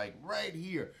spirit, like right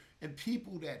here. And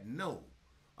people that know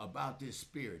about this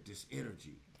spirit, this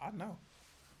energy, I know.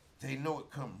 they know it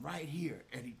come right here.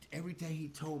 And everything he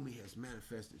told me has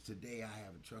manifested. Today I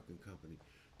have a trucking company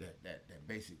that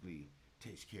basically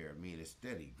takes care of me, and it's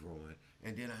steady growing.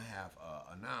 And then I have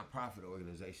a nonprofit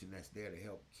organization that's there to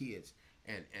help kids,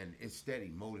 and it's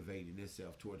steady motivating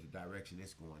itself towards the direction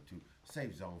it's going to.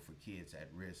 Safe Zone for Kids at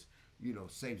Risk, you know,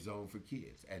 Safe Zone for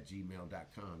Kids at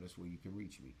gmail.com. That's where you can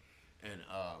reach me. And,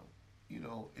 you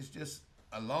know, it's just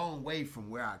a long way from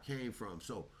where I came from.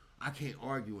 So I can't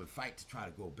argue and fight to try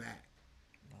to go back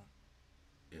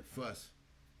and fuss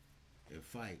and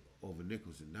fight over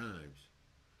nickels and dimes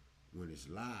when it's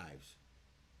lives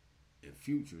and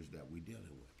futures that we dealing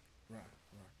with. Right.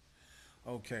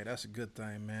 Okay, that's a good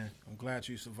thing, man. I'm glad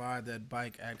you survived that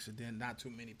bike accident. Not too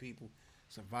many people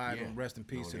survived them. Rest in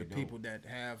peace to the people that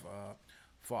have.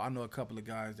 I know a couple of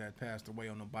guys that passed away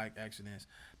on the bike accidents.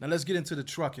 Now let's get into the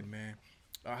trucking, man.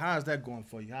 How's that going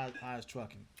for you? How's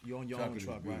trucking? You own your own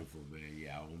truck, is beautiful, right? Man.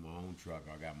 Yeah, I own my own truck.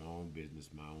 I got my own business,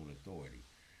 my own authority,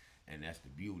 and that's the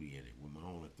beauty in it. With my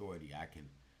own authority, I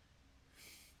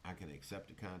can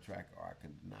accept a contract or I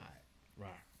can deny it.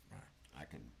 Right. I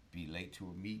can be late to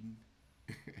a meeting,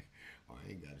 or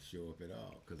I ain't got to show up at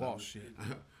all. Bullshit.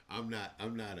 I'm not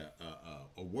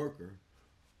a worker.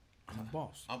 I'm a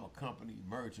boss. I'm a company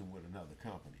merging with another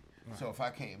company. Right. So if I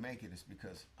can't make it, it's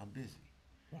because I'm busy.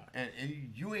 Right. And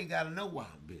you ain't got to know why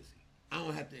I'm busy. I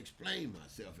don't have to explain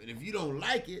myself. And if you don't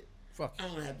like it, fuck I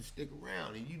don't have to stick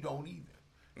around, and you don't either.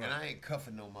 Right. And I ain't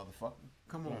cuffing no motherfucker.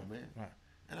 Come on, man. Right.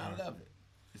 And I love it.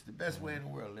 It's the best way in the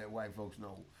world to let white folks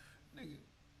know, nigga,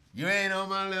 you ain't on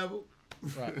my level.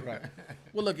 Right.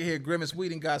 Well, look at here, Grimace. We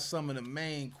done got some of the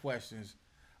main questions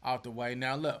out the way.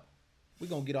 Now, look, we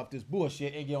gonna get off this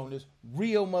bullshit and get on this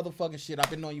real motherfucking shit.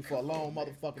 I've been knowing you for a long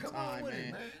motherfucking time,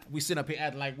 man. We sitting up here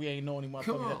acting like we ain't know any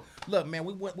motherfucking. Look, man,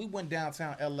 we went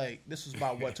downtown L.A. This was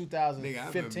about what, 2015? Nigga, I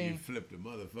remember you flipped a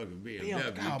motherfucking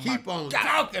BMW. Oh, keep on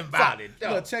talking about it,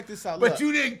 though. Look, check this out. But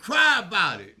you didn't cry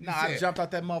about it. Nah, I jumped out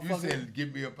that motherfucker. You said,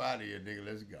 get me up out of here, nigga.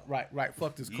 Let's go. Right.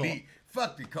 Fuck this car.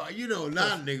 Fuck the car. You know, a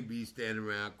lot of niggas be standing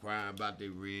around crying about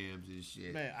their rims and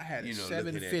shit. Man, I had a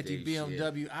 750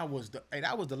 BMW. That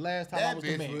was the last time I was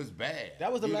the man. That bitch was bad.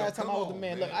 That was the last time I was the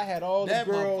man. Look, I had all the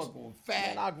girls. That motherfucker was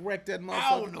fat. Man, I wrecked that motherfucker.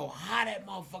 I don't know how that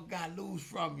motherfucker got loose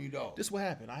from you, though. This what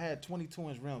happened. I had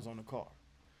 22-inch rims on the car,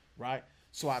 right?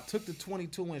 So I took the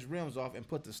 22-inch rims off and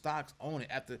put the stocks on it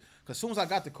because as soon as I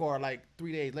got the car, like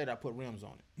 3 days later, I put rims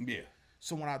on it. Yeah.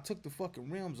 So when I took the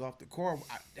fucking rims off the car,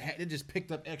 it just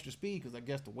picked up extra speed because I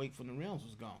guess the weight from the rims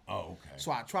was gone. Oh, okay.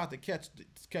 So I tried to catch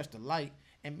the light,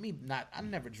 and I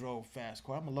never drove fast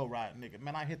car. I'm a low ride nigga.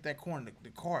 Man, I hit that corner, the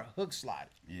car hook slided.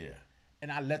 Yeah.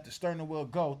 And I let the steering wheel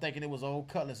go, thinking it was old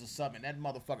Cutlass or something. And that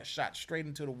motherfucker shot straight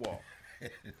into the wall.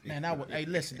 Man, hey,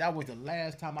 listen, that was the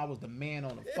last time I was the man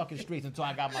on the fucking streets until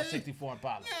I got my 64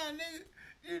 Impala. Yeah,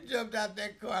 nigga, you jumped out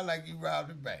that car like you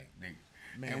robbed a bank, nigga.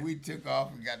 Man. And we took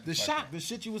off and got the shock. The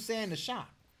shit you was saying, the shock.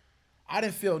 I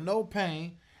didn't feel no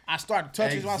pain. I started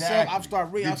touching myself. I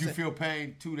started reading. Did you feel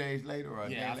pain 2 days later or a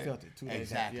day I later? felt it 2 days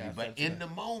exactly. later. But in the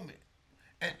moment,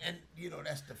 and you know,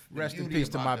 that's the rest in peace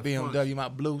to my BMW, my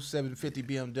blue 750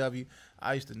 BMW.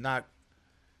 I used to knock.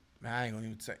 Man, I ain't gonna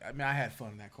even say. I mean, I had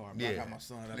fun in that car. But I got my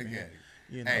son up Look in at here.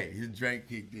 it. You know. Hey, his drink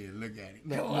kicked in. Look at it.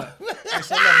 Look. Hey,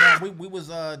 so look, man, we was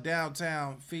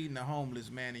downtown feeding the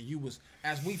homeless, man, and you was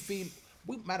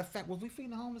matter of fact, was we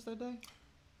feeding the homeless that day?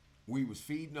 We was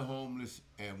feeding the homeless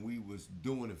and we was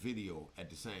doing a video at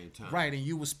the same time. Right, and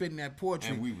you was spitting that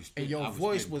poetry, and we was spitting, your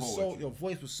voice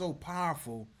was so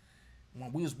powerful.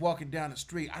 When we was walking down the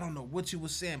street, I don't know what you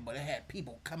was saying, but it had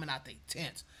people coming out their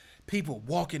tents, people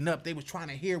walking up. They was trying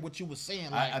to hear what you was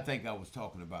saying. Like, I think I was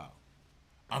talking about,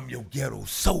 I'm your ghetto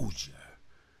soldier,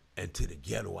 and to the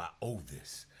ghetto I owe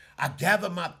this. I gather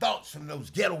my thoughts from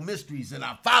those ghetto mysteries, and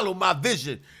I follow my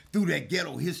vision through that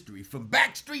ghetto history. From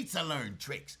back streets I learned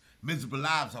tricks, miserable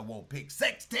lives I won't pick,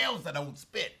 sex tales I don't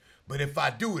spit, but if I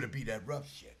do, it'll be that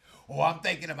rough shit. Or I'm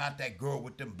thinking about that girl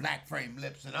with them black frame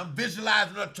lips, and I'm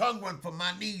visualizing her tongue run from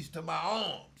my knees to my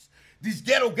arms. These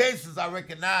ghetto gangsters I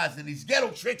recognize, and these ghetto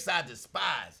tricks I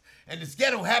despise. And this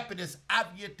ghetto happiness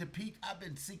I've yet to peak. I've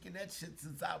been seeking that shit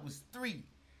since I was 3.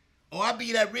 Or I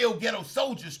be that real ghetto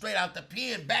soldier straight out the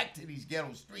pen back to these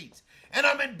ghetto streets. And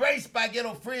I'm embraced by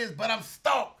ghetto friends, but I'm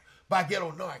stalked by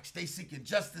ghetto narcs. They seeking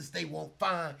justice they won't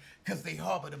find because they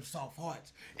harbor them soft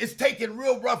hearts. It's taking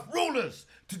real rough rulers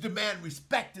to demand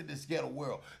respect in this ghetto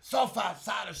world. Soft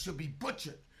outsiders should be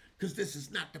butchered because this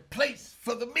is not the place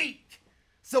for the meek.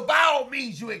 So by all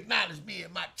means, you acknowledge me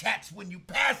and my cats when you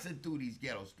passing through these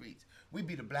ghetto streets. We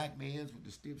be the black mans with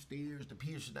the stiff stares, the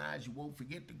piercing eyes you won't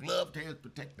forget, the gloved hands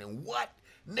protecting what?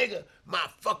 Nigga, my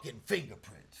fucking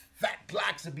fingerprints. Fat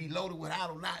Glocks will be loaded with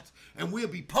hollow knots, and we'll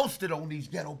be posted on these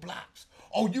ghetto blocks.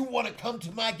 Oh, you want to come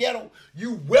to my ghetto?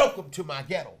 You welcome to my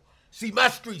ghetto. See, my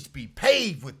streets be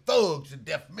paved with thugs and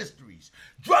death mysteries,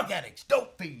 drug addicts,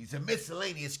 dope fiends, and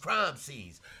miscellaneous crime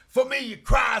scenes. Familiar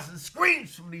cries and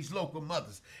screams from these local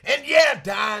mothers. And yeah,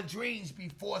 dying dreams be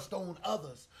forced on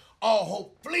others. All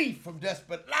hope flee from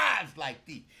desperate lives like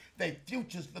thee. They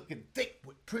futures looking thick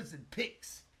with prison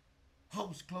picks.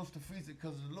 Homes close to freezing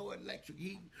because of the low electric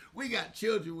heat. We got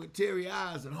children with teary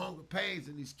eyes and hunger pains,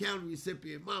 and these county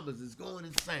recipient mamas is going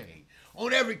insane.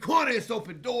 On every corner, it's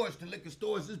open doors to liquor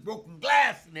stores. It's broken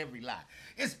glass in every lot.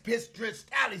 It's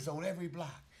piss-drenched alleys on every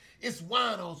block. It's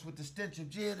winos with the stench of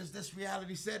gin as this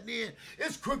reality setting in.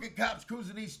 It's crooked cops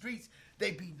cruising these streets.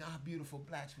 They be not beautiful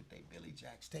blacks with their Billy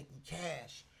Jacks taking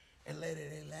cash. And later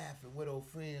they laughing with old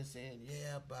friends saying,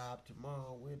 yeah, Bob,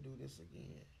 tomorrow we'll do this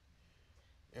again.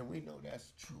 And we know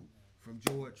that's true from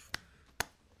George.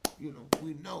 You know,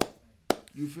 we know.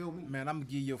 You feel me? Man, I'm going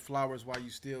to give you your flowers while you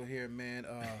still here, man.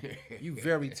 You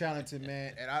very talented,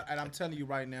 man. And I'm telling you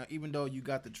right now, even though you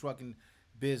got the trucking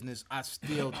business, I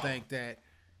still think that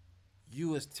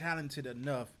you is talented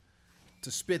enough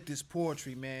to spit this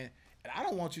poetry, man. And I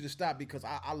don't want you to stop because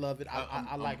I love it.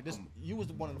 I like it. You was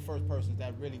one of the first persons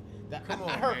that really. Come on,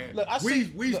 I heard, man. Look,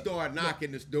 we started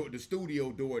knocking the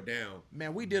studio door down.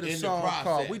 Man, we did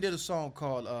a song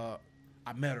called I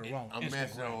Met Her on I met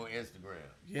her on Instagram.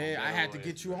 Yeah, I had to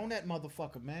get you on that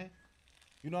motherfucker, man.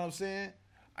 You know what I'm saying?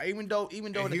 Even though.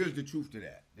 And here's the truth to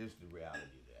that. This is the reality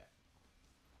of that.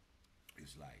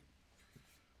 It's like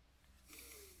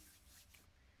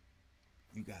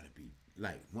you gotta be.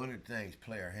 Like, one of the things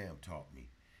Player Ham taught me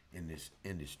in this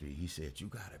industry, he said, you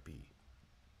gotta be,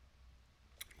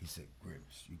 he said,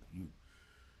 Grimace, you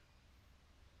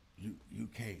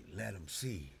can't let them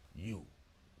see you.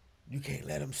 You can't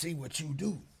let them see what you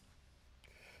do.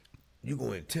 You're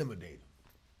gonna intimidate them.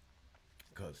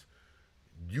 Because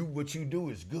what you do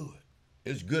is good.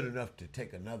 It's good enough to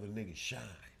take another nigga's shine.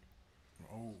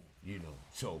 Oh. You know,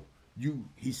 so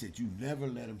he said, you never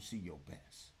let them see your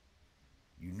best.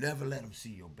 You never let them see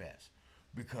your best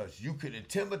because you could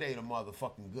intimidate a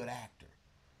motherfucking good actor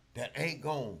that ain't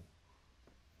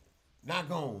not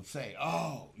gonna say,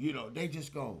 oh, you know, they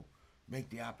just gonna make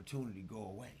the opportunity go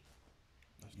away.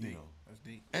 That's deep. That's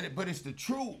deep. But it's the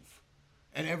truth.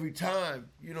 And every time,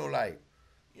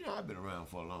 I've been around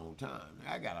for a long time.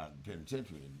 I got out of the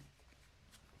penitentiary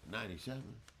in 97.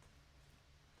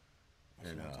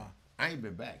 That's And a long time. I ain't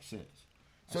been back since.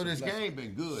 That's So a this blessing. game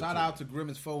been good. Shout out to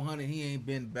Grimmins 400. He ain't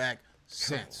been back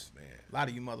since. man. A lot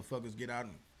of you motherfuckers get out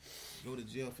and go to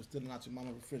jail for stealing out your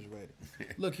mama's refrigerator.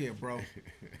 Look here, bro. I'm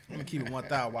gonna keep it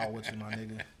 1,000 while with you, my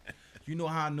nigga. You know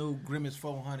how I knew Grimmins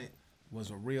 400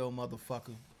 was a real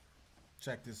motherfucker?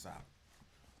 Check this out.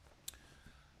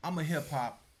 I'm a hip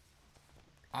hop.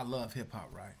 I love hip hop,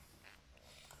 right?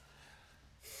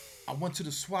 I went to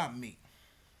the swap meet.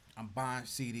 I'm buying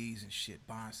CDs and shit,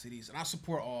 and I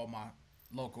support all my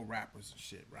local rappers and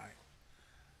shit, right?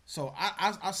 So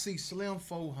I see Slim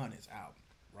 400's album,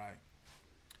 right?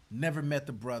 Never met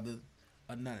the brother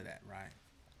or none of that, right?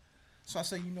 So I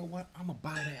say, you know what? I'm gonna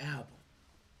buy the album.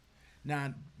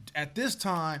 Now, at this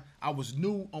time, I was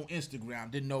new on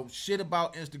Instagram. Didn't know shit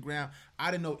about Instagram.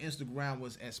 I didn't know Instagram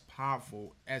was as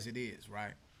powerful as it is,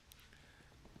 right?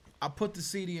 I put the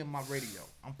CD in my radio.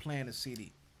 I'm playing the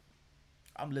CD.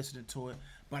 I'm listening to it,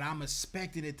 but I'm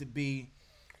expecting it to be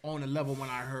on the level when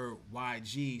I heard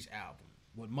YG's album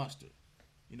with Mustard.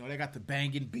 You know, they got the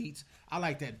banging beats. I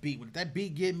like that beat. When that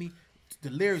beat get me, the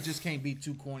lyrics just can't be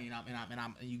too corny,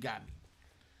 and you got me.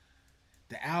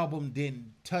 The album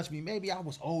didn't touch me. Maybe I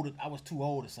was old. I was too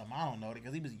old or something. I don't know,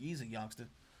 because he's a youngster.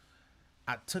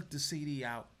 I took the CD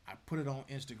out. I put it on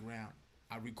Instagram.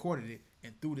 I recorded it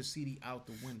and threw the CD out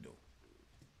the window.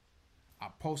 I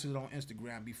posted it on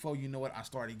Instagram. Before you know it, I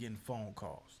started getting phone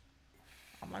calls.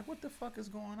 I'm like, what the fuck is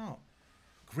going on?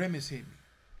 Grimace hit me.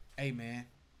 Hey, man,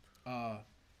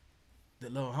 the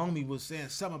little homie was saying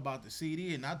something about the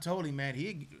CD, and I told him, man,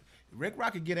 Rick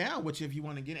Rock could get out with you if you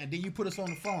want to get it. And then you put us on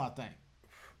the phone, I think.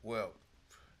 Well,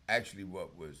 actually,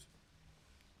 what was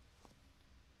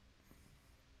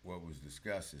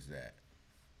discussed is that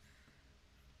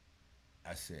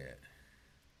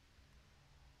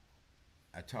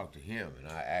I talked to him and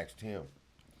I asked him,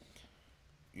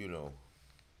 you know,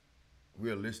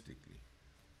 realistically,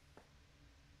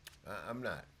 I'm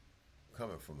not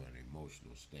coming from an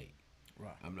emotional state.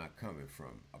 Right. I'm not coming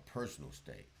from a personal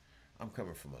state. I'm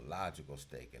coming from a logical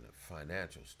state and a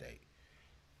financial state.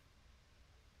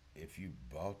 If you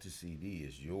bought the CD,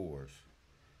 it's yours.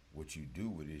 What you do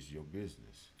with it is your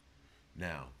business.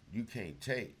 Now, you can't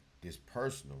take this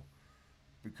personal,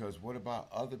 because what about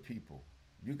other people?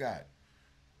 You got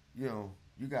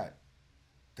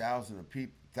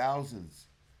thousands.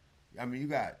 I mean, you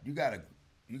got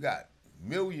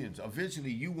millions.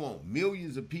 Eventually, you want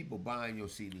millions of people buying your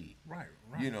CD. Right.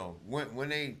 You know, when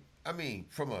they, I mean,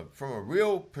 from a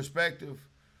real perspective,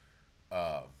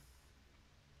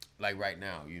 like right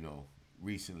now, you know,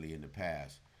 recently in the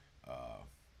past,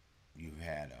 you've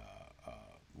had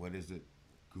what is it,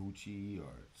 Gucci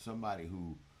or somebody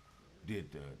who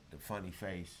did the funny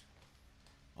face.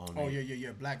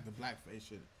 The black face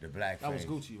shit. The black that face.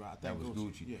 was Gucci, right? That was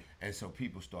Gucci. Yeah. And so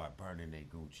people start burning their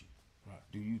Gucci. Right.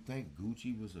 Do you think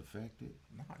Gucci was affected?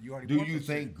 Nah, you already. Do you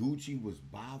think Gucci was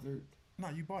bothered? No,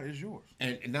 you bought it. It's yours.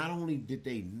 And not only did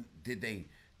they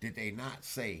not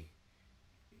say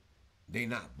they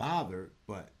not bothered,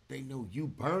 but they know you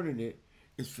burning it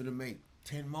is finna make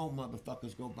 10 more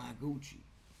motherfuckers go buy Gucci.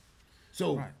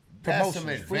 So right. that's some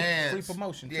advance. Free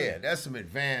promotion. Yeah, that's some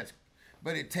advance.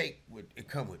 But it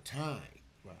come with time.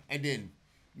 Right. And then,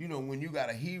 you know, when you got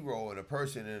a hero and a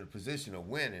person in a position of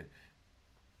winning,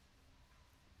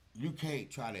 you can't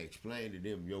try to explain to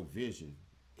them your vision.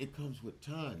 It comes with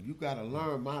time. You got to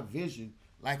learn my vision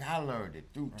like I learned it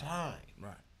through time.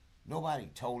 Right. Nobody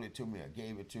told it to me or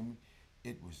gave it to me.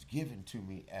 It was given to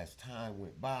me as time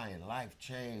went by and life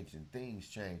changed and things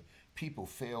changed. People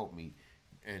failed me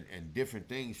and different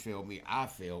things failed me. I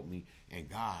failed me, and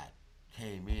God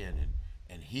came in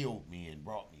and healed me and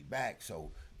brought me back.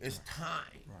 So it's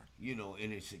time, you know,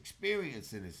 and it's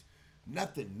experience, and it's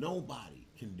nothing nobody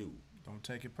can do. Don't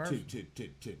take it personally.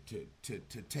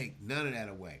 To take none of that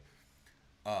away.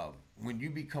 When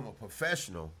you become a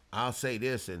professional, I'll say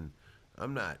this, and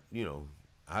I'm not, you know,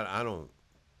 I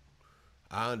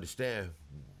understand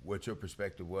what your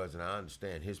perspective was, and I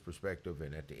understand his perspective,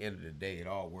 and at the end of the day, it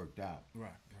all worked out.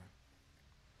 Right.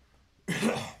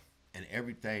 And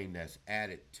everything that's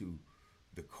added to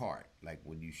the cart, like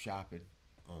when you shopping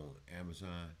on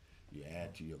Amazon, you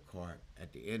add to your cart.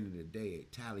 At the end of the day,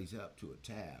 it tallies up to a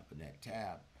tab, and that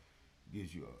tab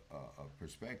gives you a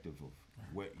perspective of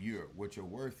what your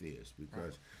worth is.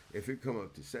 Because if it come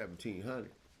up to $1,700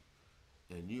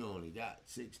 and you only got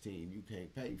 $16, you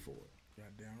can't pay for it.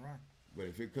 Goddamn right. But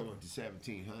if it come up to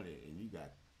 $1,700 and you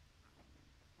got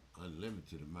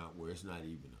unlimited amount where it's not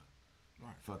even a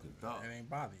fucking thought, it ain't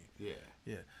bother you.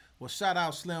 Yeah. Well, shout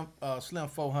out Slim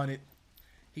 400.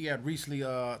 He had recently,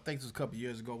 I think this was a couple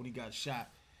years ago when he got shot.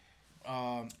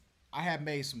 I had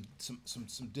made some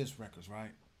diss records,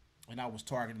 right? And I was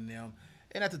targeting them.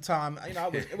 And at the time, you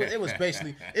know,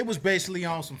 it was basically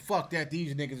on some fuck that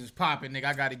these niggas is popping, nigga.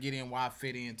 I got to get in where I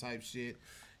fit in type shit.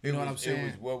 You know what I'm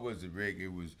saying? What was it, Rick? It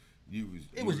was doing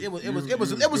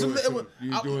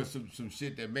some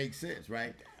shit that makes sense,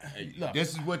 right? Look,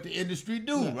 this is what the industry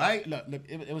do, right? Look,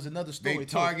 it was another story. They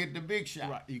target the big shot.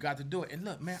 Right, you got to do it. And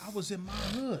look, man, I was in my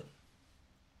hood.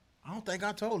 I don't think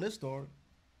I told this story.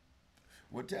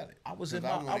 Well, tell it. I was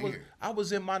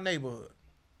in my neighborhood,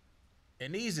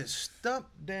 and these is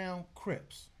stumped down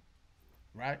Crips,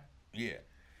 right? Yeah.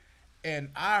 And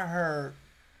I heard,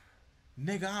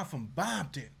 nigga, I'm from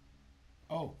Compton.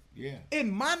 Oh, yeah.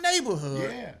 In my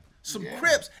neighborhood, some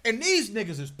Crips, and these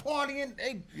niggas is partying.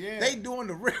 They doing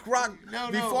the Rick Rock.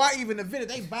 Before I even admitted,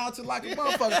 they bouncing like a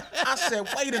motherfucker. I said,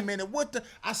 wait a minute, what the?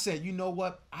 I said, you know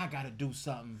what? I got to do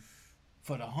something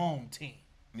for the home team.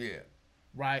 Yeah.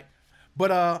 Right?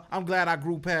 But I'm glad I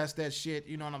grew past that shit,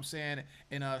 you know what I'm saying?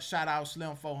 And shout out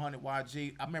Slim 400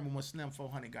 YG. I remember when Slim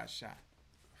 400 got shot.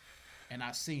 And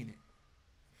I seen it.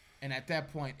 And at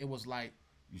that point, it was like...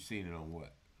 You seen it on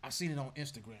what? I seen it on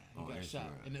Instagram. He got shot.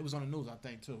 And it was on the news, I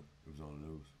think, too. It was on the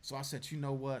news. So I said, you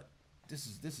know what? This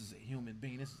is a human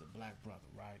being. This is a black brother,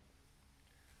 right?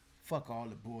 Fuck all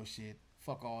the bullshit.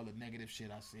 Fuck all the negative shit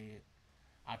I said.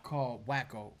 I called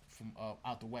Wacko from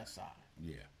out the west side.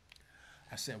 Yeah.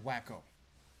 I said, Wacko,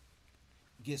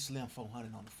 get Slim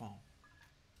 400 on the phone.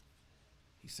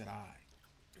 He said, all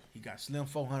right. He got Slim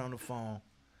 400 on the phone.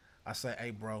 I said,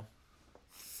 hey, bro,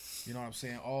 you know what I'm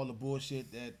saying? All the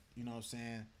bullshit that, you know what I'm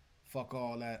saying? Fuck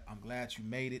all that. I'm glad you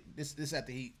made it. This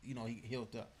after he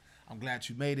healed up. I'm glad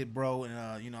you made it, bro.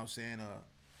 And, you know what I'm saying?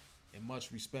 And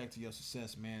much respect to your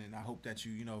success, man. And I hope that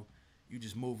you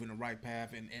just move in the right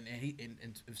path. And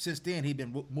since then, he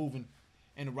been moving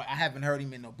in the right. I haven't heard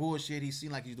him in no bullshit. He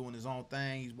seemed like he's doing his own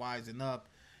thing. He's wising up.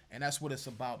 And that's what it's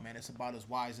about, man. It's about us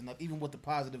wising up. Even with the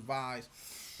Positive Vibes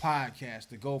podcast,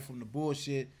 to go from the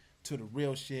bullshit to the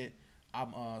real shit.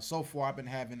 So far, I've been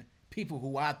having people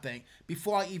who I think,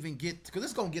 before I even get, because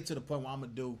it's going to get to the point where I'm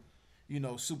going to do, you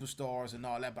know, superstars and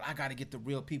all that, but I got to get the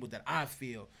real people that I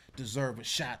feel deserve a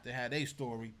shot to have their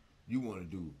story. You want to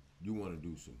do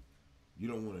some, you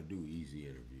don't want to do easy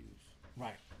interviews.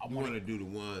 Right. You want to do the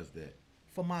ones that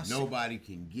for myself, nobody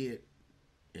can get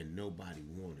and nobody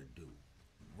want to do.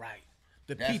 Right.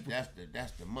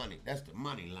 That's the money. That's the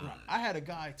money line. Right. I had a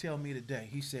guy tell me today,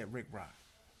 he said, Rick Rock,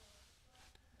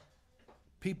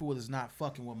 people is not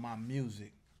fucking with my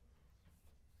music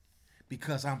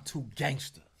because I'm too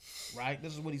gangster. Right?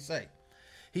 This is what he said.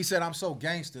 He said, I'm so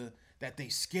gangster that they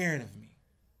scared of me.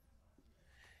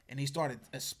 And he started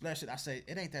splashing. I said,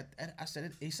 it ain't that. I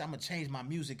said, he said, I'm going to change my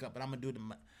music up, and I'm going to do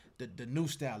the new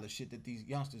style of shit that these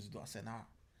youngsters do. I said, nah,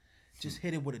 just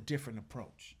hit it with a different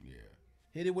approach. Yeah.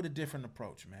 Hit it with a different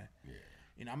approach, man. Yeah.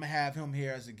 You know, I'm going to have him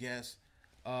here as a guest.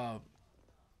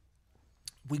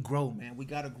 We grow, man. We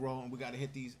got to grow, and we got to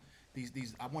hit these.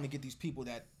 I want to get these people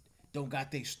that don't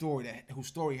got their story, whose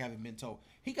story haven't been told.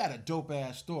 He got a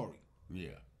dope-ass story.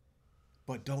 Yeah.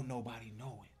 But don't nobody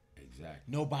know it. Exactly.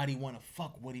 Nobody want to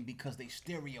fuck with him because they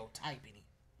stereotyping him.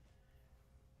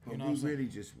 But we really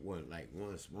just want like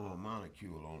one small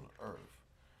molecule on the earth.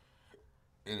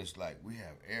 And it's like we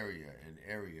have area and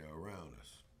area around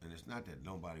us. And it's not that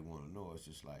nobody want to know. It's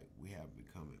just like we have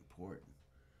become important.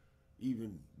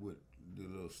 Even with the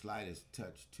little slightest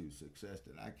touch to success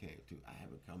that I came to, I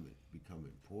have become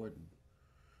important.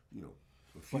 You know,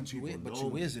 but you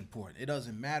is important. It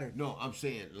doesn't matter. No, I'm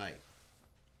saying like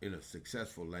in a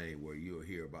successful lane where you'll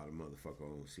hear about a motherfucker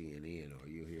on CNN or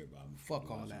you'll hear about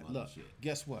fuck all that. Look,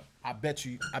 guess what? I bet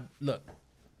you. Look,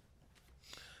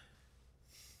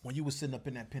 when you was sitting up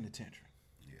in that penitentiary,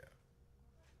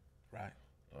 right,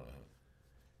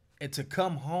 and to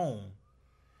come home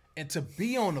and to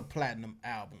be on the platinum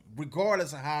album,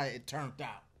 regardless of how it turned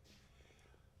out,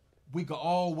 we could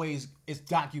always, it's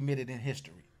documented in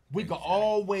history. We could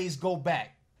always go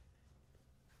back,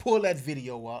 pull that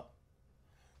video up,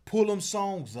 pull them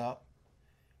songs up,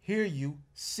 hear you,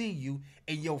 see you,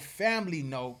 and your family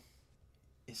know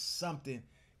it's something.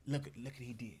 Look at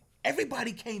he did.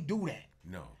 Everybody can't do that.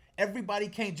 No. Everybody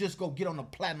can't just go get on a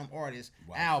platinum artist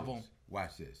album.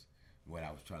 Watch this. What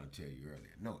I was trying to tell you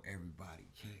earlier. No, everybody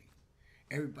can't.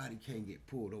 Everybody can't get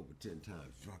pulled over 10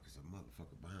 times drunk as a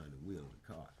motherfucker behind the wheel of the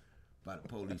car by the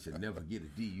police and never get a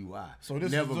DUI. So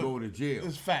this never go to jail.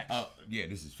 This is facts. Yeah,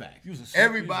 this is facts.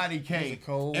 Everybody can't hit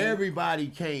four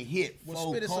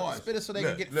cars. Spit it so they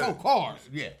can get 4 cars.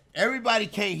 Yeah. Everybody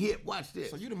can't hit. Watch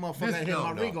this. So you the motherfucker that hit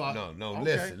my Ringo. No.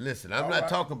 Okay. Listen. I'm not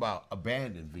talking about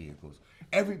abandoned vehicles.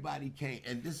 Everybody can't,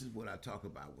 and this is what I talk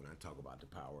about when I talk about the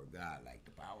power of God. Like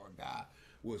the power of God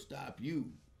will stop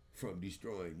you from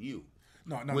destroying you.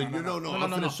 No. I'm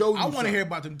finna show you. I want to hear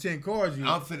about them 10 cards.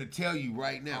 I'm finna tell you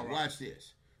right now. Right. Watch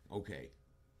this. Okay,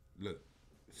 look,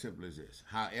 simple as this.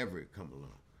 However it come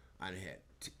along, I had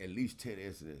at least 10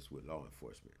 incidents with law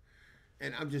enforcement,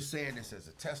 and I'm just saying this as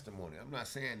a testimony. I'm not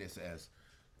saying this as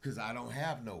because I don't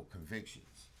have no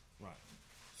convictions. Right.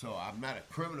 So I'm not a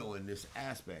criminal in this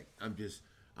aspect. I'm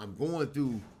going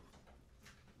through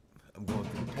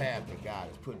the path that God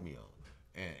has put me on,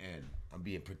 and I'm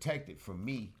being protected from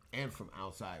me and from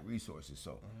outside resources.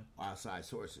 So outside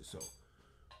sources. So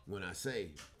when I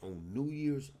say on New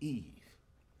Year's Eve,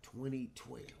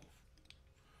 2012.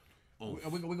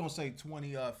 We're going to say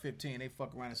 2015. They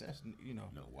fuck around and say, No,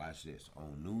 watch this.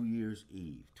 On New Year's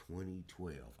Eve,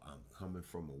 2012, I'm coming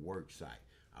from a work site.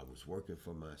 I was working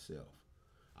for myself.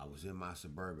 I was in my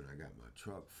Suburban. I got my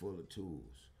truck full of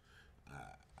tools.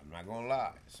 I'm not gonna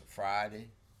lie. It's a Friday.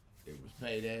 It was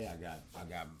payday. I got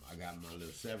my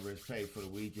little severance pay for the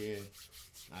weekend.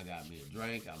 I got me a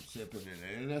drink. I'm sipping,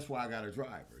 and that's why I got a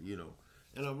driver,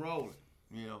 And I'm rolling,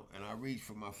 And I reach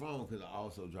for my phone because I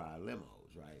also drive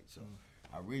limos, right? So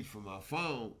I reach for my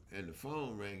phone, and the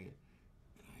phone ringing.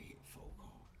 And I hear 4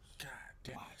 calls. God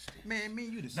damn. Watch this. Man, me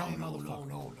and you the same motherfucker.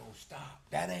 No, stop.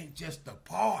 That ain't just the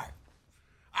part.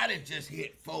 I didn't just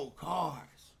hit 4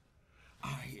 cars.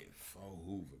 I hit 4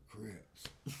 Hoover Crips.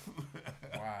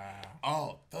 Wow.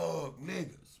 All thug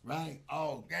niggas, right?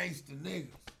 All gangster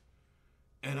niggas.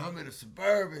 And I'm in a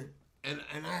Suburban, and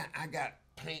I got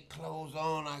pink clothes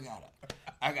on.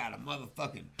 I got a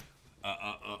motherfucking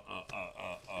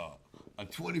a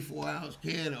 24-ounce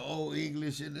can of Old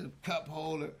English in the cup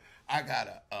holder. I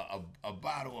got a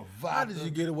bottle of vodka. How did you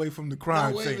get away from the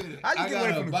crime scene? How did you get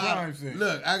away from the crime scene?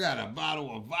 Look, I got a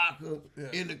bottle of vodka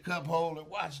in the cup holder.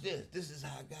 Watch this. This is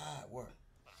how God works.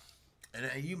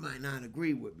 And you might not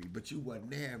agree with me, but you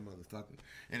wasn't there, motherfucker.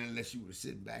 And unless you were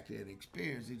sitting back there and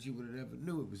experienced it, you would have never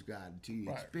knew it was God until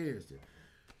you experienced it.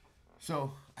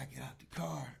 So I get out the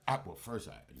car. First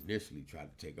I initially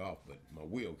tried to take off, but my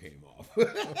wheel came off.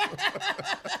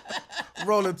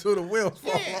 Rolling to the wheel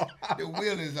fall off. The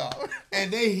wheel is off.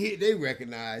 And they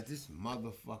recognize this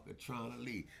motherfucker trying to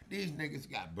leave. These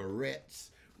niggas got barrettes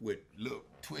with little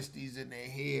twisties in their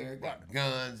hair, got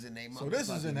guns in their motherfucking. So this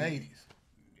is in the 80s.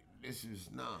 This is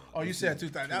no. Oh, you said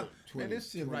 2000. Man,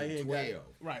 this shit right here.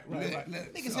 Right.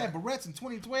 Niggas had barrettes in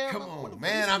 2012. Come on,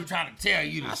 man. I'm trying to tell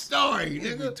you the story,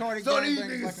 nigga. So these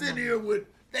niggas sitting here with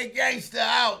they gangster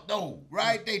out though,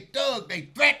 right? They thug.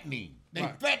 They threatening.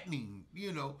 Threatening.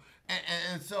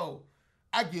 And so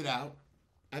I get out.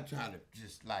 I try to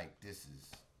just like this is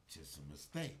just a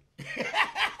mistake.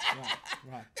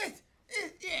 Right.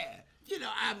 Yeah.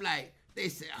 I'm like. They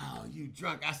said, "Oh, you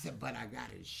drunk?" I said, "But I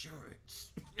got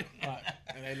insurance." Right.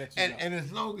 And they let you go. And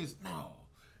as long as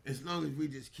we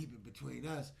just keep it between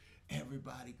us,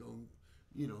 everybody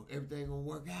everything gonna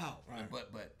work out. Right.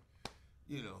 But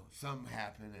something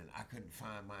happened and I couldn't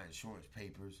find my insurance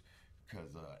papers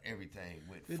because everything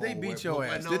went. Did forward. they beat your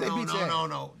ass? No, Did they beat your ass?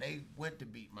 No. They went to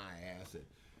beat my ass and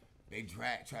they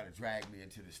tried to drag me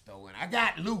into the store and I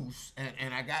got loose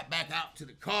and I got back out to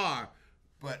the car,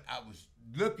 but I was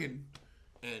looking.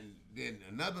 And then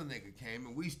another nigga came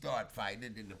and we started fighting.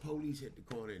 And then the police hit the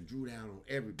corner and drew down on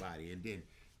everybody. And then,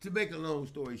 to make a long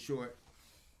story short,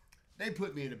 they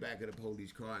put me in the back of the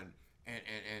police car.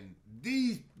 And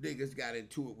these niggas got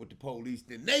into it with the police.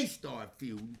 Then they started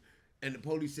feuding. And the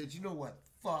police said, "You know what?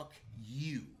 Fuck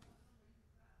you.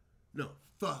 No,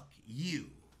 fuck you.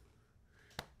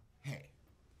 Hey,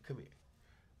 come here."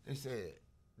 They said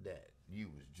that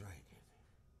you was drinking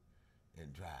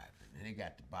and driving. And they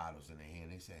got the bottles in their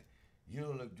hand. They said, "You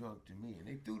don't look drunk to me." And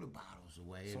they threw the bottles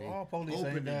away. So and they all police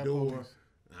opened ain't the door. police.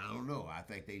 I don't know. I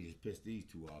think they just pissed these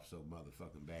two off so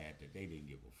motherfucking bad that they didn't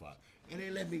give a fuck. And they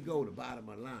let me go to the bottom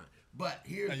of the line. But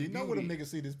here's now, the you know beauty. when them niggas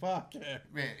see this podcast.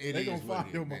 Man, they gonna fire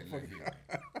your motherfucker.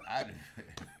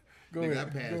 Go ahead. I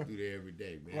pass through there every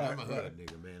day, man. Right, I'm a hood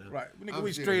nigga, man. Nigga,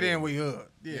 we straight in, we hood.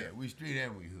 Yeah, we straight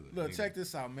in, we hood. Look, nigga. check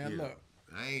this out, man. Yeah. Look.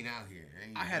 I ain't out here.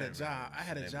 I had a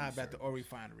job at the oil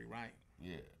refinery, right?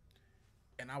 Yeah.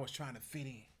 And I was trying to fit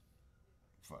in.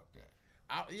 Fuck that.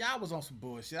 I was on some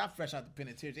bullshit. I'm fresh out the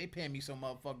penitentiary. They paying me so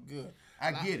motherfucking good.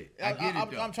 I get it.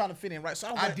 Though. I'm trying to fit in, right?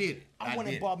 So I did it. I went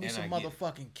and bought me some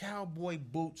motherfucking cowboy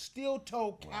boots,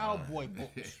 steel-toe cowboy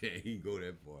boots. He can go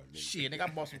that far, nigga. Shit, nigga, I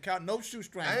bought some no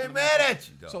shoestrings. I ain't mad at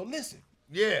you, though. So listen.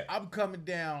 Yeah. I'm coming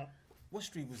down. What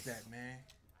street was that, man?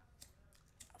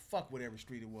 Fuck whatever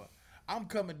street it was. I'm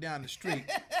coming down the street.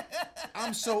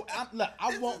 Look,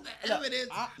 I won't. Evidence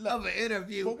of an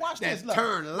interview but watch this, look,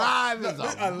 turned live as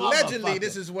a allegedly, motherfucker.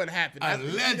 this is what happened.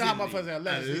 Allegedly. You know how motherfuckers say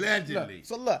Allegedly. Look,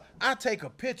 so look, I take a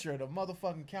picture of the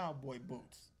motherfucking cowboy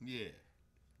boots. Yeah.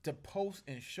 To post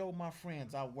and show my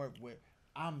friends I work with.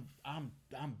 I'm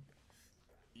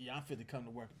fit to come to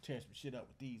work and tear some shit up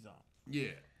with these on. Yeah.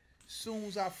 Soon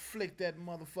as I flicked that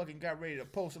motherfucking, got ready to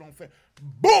post it on Facebook,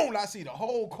 boom! I see the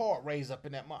whole car raise up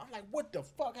in that mother. I'm like, what the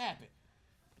fuck happened?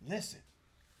 Listen,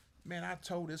 man, I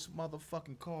told this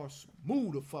motherfucking car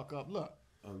smooth the fuck up. Look.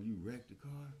 Oh, you wrecked the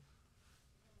car?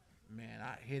 Man,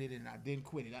 I hit it and I didn't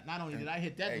quit it. Not only did I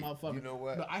hit that motherfucker, you know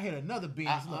what? But I hit another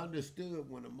Benz. I understood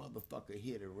when a motherfucker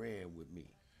hit and ran with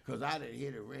me. Because I done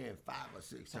hit and ran 5 or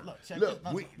 6 times. I'm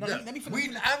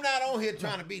not on here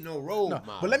trying to be no role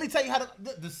model. But let me tell you how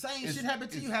the same shit happened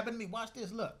to you happened to me. Watch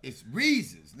this. Look. It's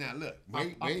reasons. Now look.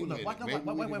 Wait. Wait.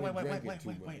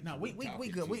 No, we good. We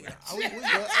good. We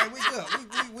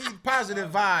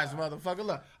positive vibes, motherfucker.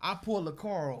 Look, I pulled the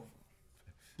car over.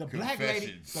 The black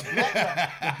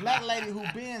lady who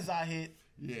Benz I hit,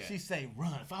 she say,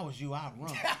 run. If I was you, I'd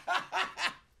run.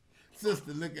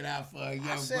 Sister looking out for a young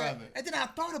brother. And then I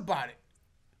thought about it.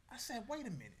 I said, wait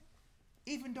a minute.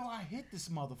 Even though I hit this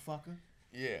motherfucker,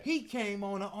 he came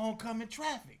on the oncoming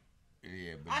traffic.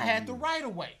 Yeah, but I had the right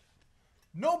of way.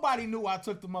 Nobody knew I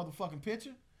took the motherfucking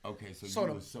picture. Okay, so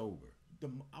you were sober.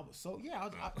 The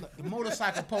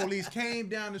motorcycle police came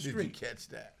down the street. Did you catch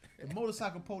that? The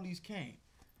motorcycle police came.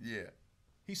 Yeah.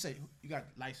 He said, you got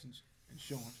license,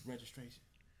 insurance, registration.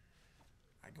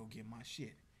 I go get my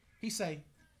shit. He say,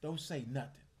 don't say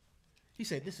nothing. He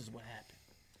said, this is what happened.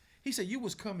 He said, you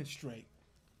was coming straight.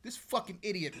 This fucking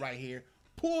idiot right here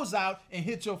pulls out and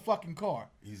hits your fucking car.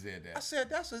 He said that. I said,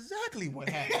 that's exactly what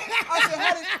happened. I said,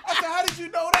 how did you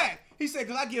know that? He said,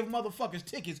 because I give motherfuckers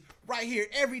tickets right here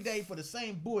every day for the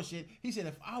same bullshit. He said,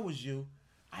 if I was you,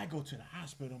 I go to the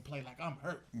hospital and play like I'm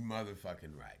hurt.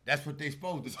 Motherfucking right. That's what they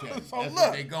supposed to tell you. So That's look,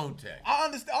 what they gonna tell you. I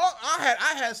understand.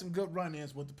 I had some good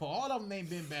run-ins with the police. All of them ain't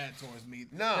been bad towards me.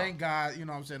 No. Thank God, you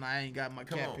know what I'm saying, I ain't got my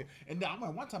cap on. here. And then I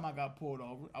remember one time I got pulled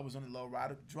over. I was on the low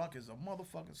rider, drunk as a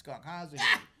motherfucking skunk. High as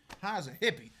a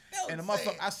hippie. And the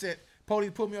motherfucker, I said,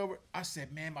 police pulled me over. I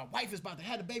said, man, my wife is about to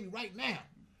have the baby right now.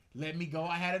 Let me go.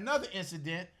 I had another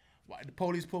incident. The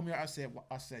police pulled me over. I said,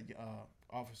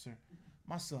 officer,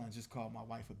 my son just called my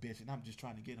wife a bitch, and I'm just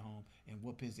trying to get home and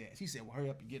whoop his ass. He said, well, hurry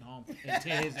up and get home and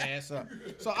tear his ass up.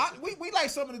 So we like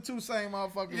some of the two same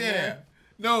motherfuckers. Yeah. Man.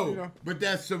 No, You know? but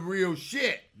that's some real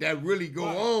shit that really go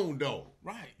on, though.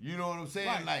 Right. You know what I'm saying?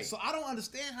 Right. Like, So I don't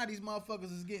understand how these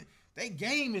motherfuckers is getting, they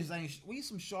game is ain't, we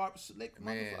some sharp, slick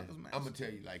motherfuckers, man. I'm going to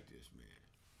tell you like this, man.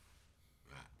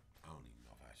 I don't even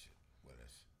know if I should,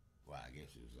 I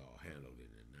guess it was all handled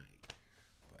in the night.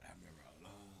 But I remember a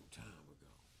long time ago,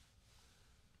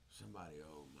 somebody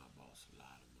owed my boss a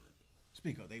lot of money.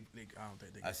 Speak up. I don't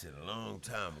think they. I said a long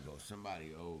time ago,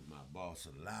 somebody owed my boss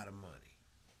a lot of money.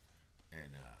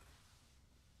 And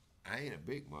I ain't a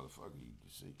big motherfucker, you can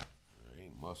see. I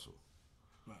ain't muscle.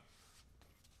 Right.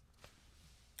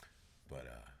 But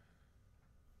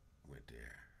went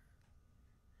there,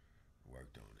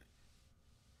 worked on it,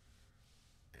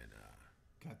 and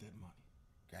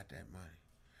Got that money.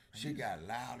 She got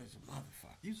loud as a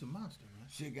motherfucker. You's a monster, man.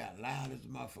 She got loud as a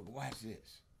motherfucker. Watch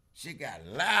this. She got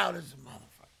loud as a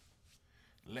motherfucker.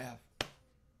 Left,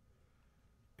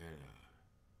 and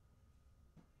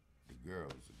the girl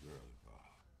was a girl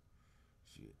involved.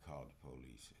 She had called the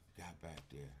police and got back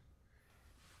there.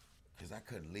 Because I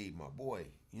couldn't leave my boy,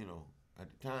 you know. At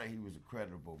the time, he was a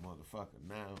creditable motherfucker.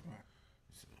 Now,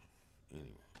 so,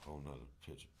 anyway, whole nother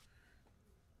picture.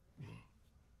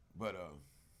 But,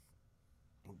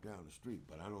 I'm down the street,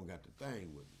 but I don't got the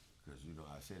thing with me. Because, you know,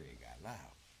 I said it got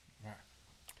loud. Right.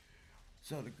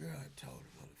 So the girl had told the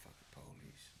motherfucking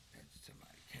police that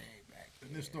somebody came back.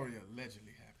 And this story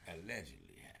allegedly happened.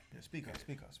 Allegedly happened. Yeah, speak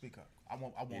up. I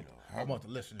want her, I want the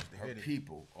listeners to hear her this.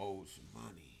 people owed some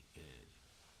money, and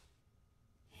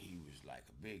he was like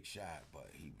a big shot, but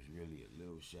he was really a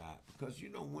little shot. Because, you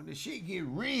know, when the shit get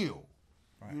real,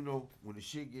 Right. you know, when the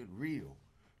shit get real,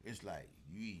 it's like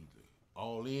you either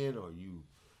all in or you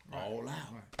all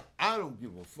out. Right. I don't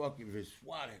give a fuck if it's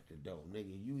SWAT at the door,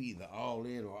 nigga. You either all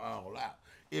in or all out.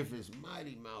 If it's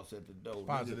Mighty Mouse at the door,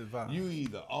 Positive nigga, vibes. you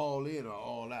either all in or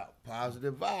all out.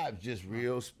 Positive vibes, just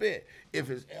real spit. If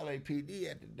it's LAPD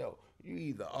at the door, you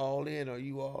either all in or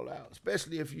you all out.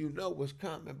 Especially if you know what's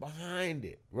coming behind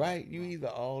it, right? You either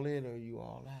all in or you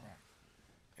all out.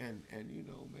 Right. And you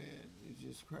know, man, it's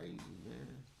just crazy,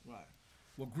 man. Right.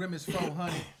 Well, Grimace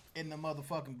 400 in the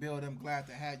motherfucking building. I'm glad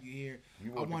to have you here.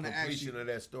 You want I want the to ask completion you. of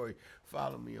that story?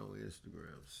 Follow me on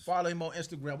Instagram. Follow him on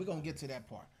Instagram. We're gonna get to that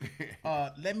part.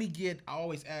 I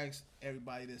always ask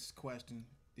everybody these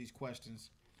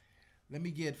questions. Let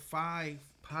me get 5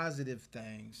 positive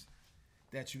things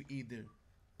that you either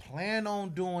plan on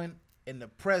doing in the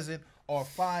present or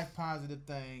 5 positive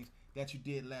things that you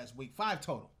did last week. 5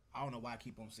 total. I don't know why I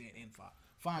keep on saying in 5.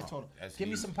 5 total. Give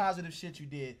me some positive shit you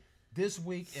did this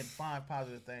week and 5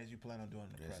 positive things you plan on doing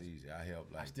in the present. That's easy.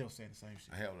 I still saying the same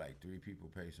shit. I helped like 3 people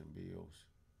pay some bills.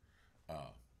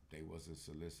 They wasn't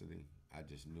soliciting. I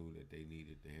just knew that they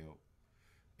needed the help.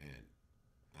 And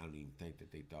I don't even think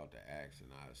that they thought to ask,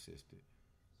 and I assisted.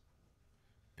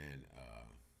 And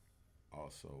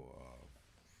also,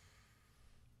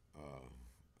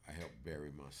 I helped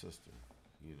bury my sister,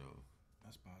 you know.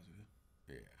 That's positive.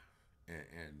 Yeah.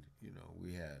 And you know,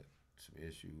 we had some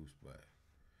issues, but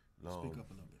Speak up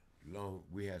a little bit.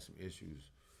 we had some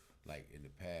issues like in the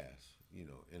past, you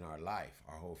know, in our life,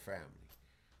 our whole family.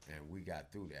 And we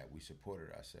got through that. We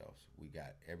supported ourselves. We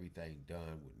got everything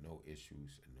done with no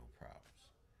issues and no problems.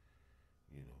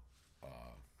 You know.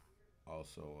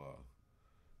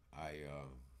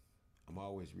 I'm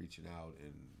always reaching out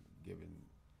and giving,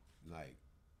 like,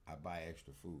 I buy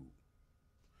extra food.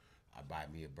 I buy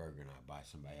me a burger and I buy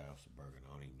somebody else a burger and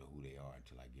I don't even know who they are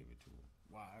until I give it to them.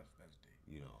 Wow, that's deep.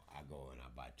 You know, I go and I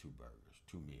buy 2 burgers,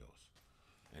 2 meals.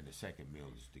 And the second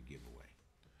meal is the giveaway.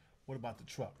 What about the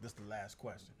truck? This is the last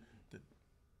question.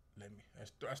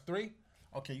 That's 3?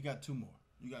 Okay, you got 2 more.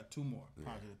 You got 2 more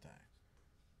positive things.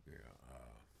 Yeah.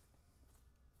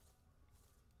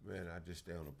 Man, I just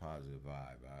stay on a positive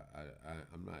vibe.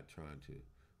 I'm not trying to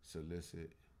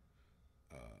solicit,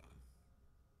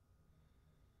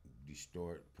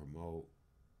 distort, promote,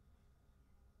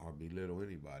 or belittle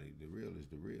anybody. The real is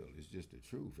the real. It's just the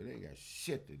truth. It ain't got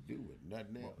shit to do with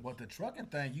nothing else. But the trucking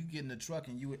thing, you get in the truck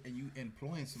and you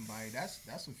employing somebody, that's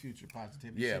some future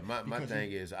positivity. Yeah, my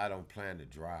thing is I don't plan to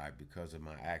drive because of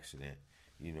my accident.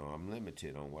 You know, I'm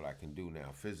limited on what I can do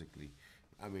now physically.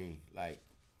 I mean, like,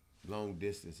 long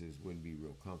distances wouldn't be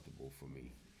real comfortable for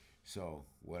me. So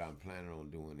what I'm planning on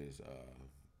doing is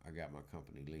I got my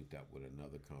company linked up with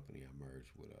another company. I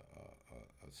merged with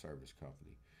a service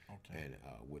company. Okay. And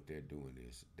what they're doing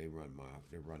is they run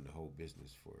the whole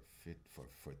business for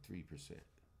 3%.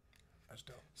 That's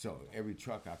dope. So every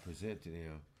truck I present to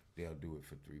them, they'll do it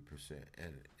for 3%.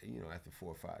 And you know, after 4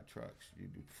 or 5 trucks, you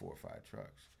do 4 or 5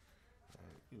 trucks.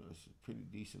 You know, it's a pretty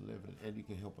decent living, and you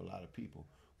can help a lot of people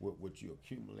with what you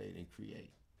accumulate and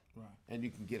create. Right. And you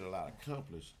can get a lot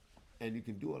accomplished, and you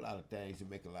can do a lot of things and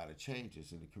make a lot of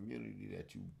changes in the community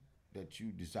that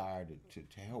you desire to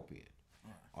help in,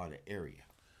 or the area.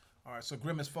 All right, so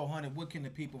Grimace 400, what can the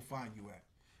people find you at?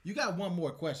 You got one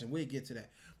more question. We'll get to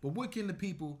that. But what can the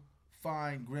people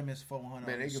find Grimace 400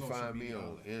 Man, on they can find media? me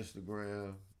on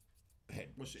Instagram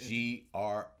at GRIMMIS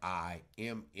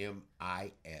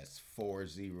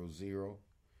 400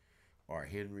 or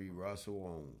Henry Russell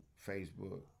on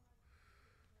Facebook.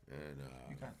 And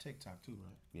you got TikTok too,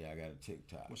 right? Yeah, I got a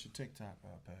TikTok. What's your TikTok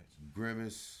page?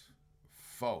 Grimace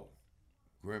 4.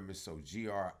 Grimace, so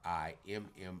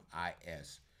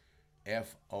GRIMMIS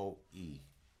FOE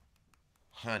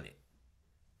 100 HUNNID.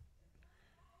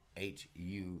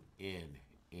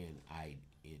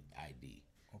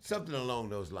 Okay. Something along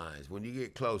those lines. When you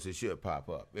get close, it should pop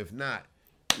up. If not,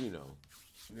 you know,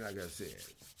 like I said.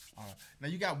 All right. Now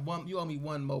you owe me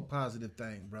one more positive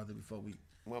thing, brother, before we.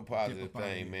 One positive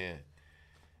thing, man.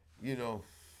 You know,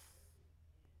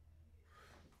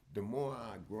 the more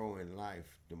I grow in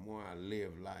life, the more I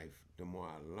live life, the more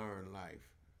I learn life,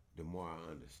 the more I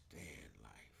understand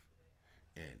life.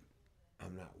 And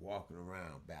I'm not walking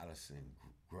around balancing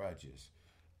grudges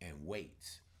and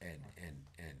weights and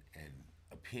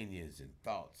opinions and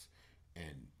thoughts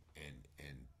and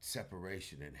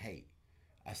separation and hate.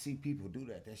 I see people do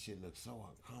that. That shit looks so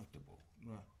uncomfortable.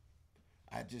 Right.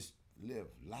 I just live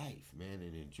life, man,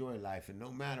 and enjoy life. And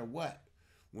no matter what,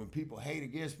 when people hate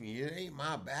against me, it ain't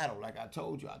my battle. Like I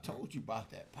told you about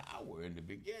that power in the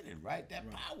beginning, right? That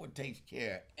power takes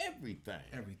care of everything.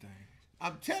 Everything.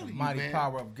 I'm telling you, mighty man.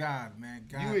 power of God, man.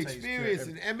 God you experience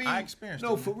it. I mean, I experienced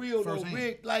no, it. for real, though,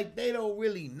 Rick. Like, they don't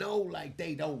really know. Like,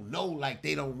 they don't know. Like,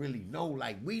 they don't really know.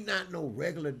 Like, we not no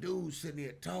regular dudes sitting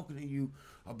here talking to you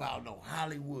about no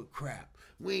Hollywood crap.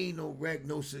 We ain't no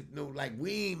like,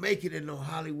 we ain't make it in no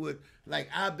Hollywood. Like,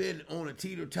 I've been on a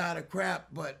teeter-totter crap,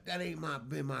 but that ain't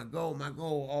been my goal. My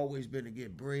goal always been to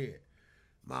get bread.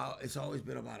 It's always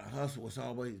been about a hustle. It's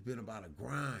always been about a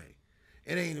grind.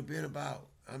 It ain't been about,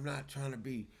 I'm not trying to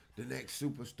be the next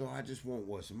superstar. I just want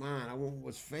what's mine. I want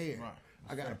what's fair. Right.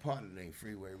 I got a partner named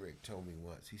Freeway Rick told me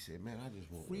once. He said, "Man, I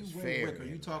just want what's Freeway fair." Rick, are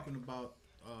you talking about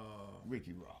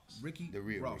Ricky Ross? The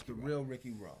real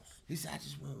Ricky Ross. He said, "I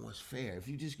just want what's fair. If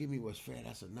you just give me what's fair,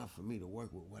 that's enough for me to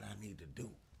work with what I need to do.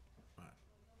 Right.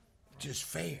 Just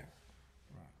fair."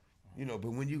 Right. You know,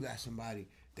 but when you got somebody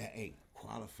that ain't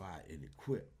qualified and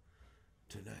equipped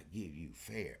to not give you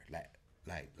fair,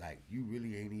 like you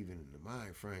really ain't even in the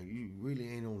mind frame. You really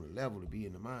ain't on the level to be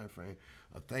in the mind frame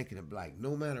of thinking of like,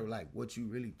 no matter like what you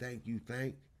really think,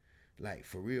 like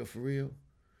for real,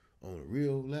 on a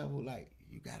real level, like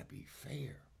you gotta be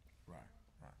fair. Right.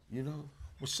 You know?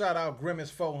 Well, shout out Grimace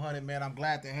 400, man. I'm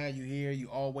glad to have you here. You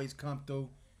always come through.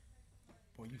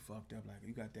 Boy, you fucked up like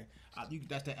you got that.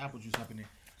 That's that apple juice up in there.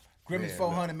 Grimace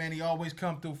 400, man. He always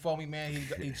come through for me, man.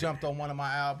 He jumped on one of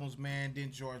my albums, man.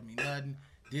 Didn't charge me nothing.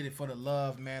 Did it for the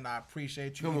love, man. I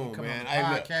appreciate you. Come on, man.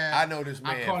 I know this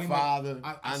man, father.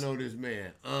 I know this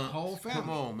man. Whole family. Come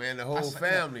on, man. The whole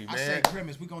family, man. I said,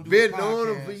 Grimace, we gonna do been the podcast.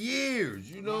 on him for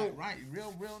years, you know. Right.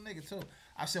 Real nigga, too.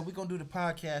 I said, we gonna do the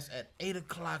podcast at 8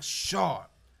 o'clock sharp.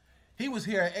 He was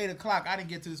here at 8 o'clock. I didn't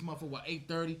get to this motherfucker,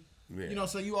 8:30? Yeah. You know,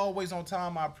 so you always on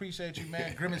time. I appreciate you,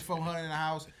 man. Grimace 400 in the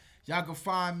house. Y'all can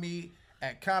find me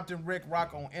at Compton Rick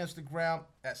Rock on Instagram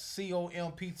at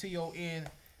COMPTON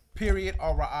period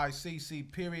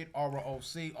RICC period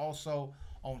ROC. Also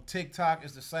on TikTok,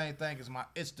 it's the same thing as my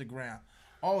Instagram.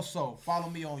 Also follow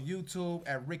me on YouTube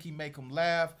at Ricky Make 'Em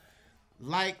Laugh.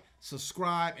 Like,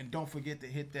 subscribe, and don't forget to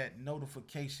hit that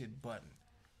notification button.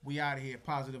 We out of here.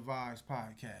 Positive Vibes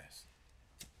Podcast.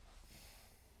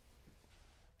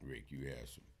 Rick, you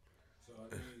asked him. So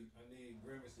I need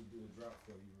Grimace to do a drop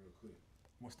for you real quick.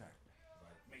 What's that?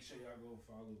 Like, make sure y'all go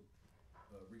follow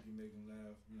Ricky Make 'Em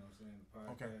Laugh. You know what I'm saying? The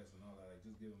podcast and all that. Like,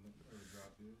 just give him a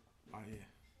drop here. Oh yeah.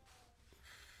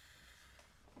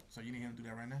 So you need him to do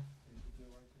that right now? Can you do it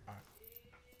right there? All right.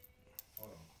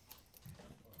 Hold on.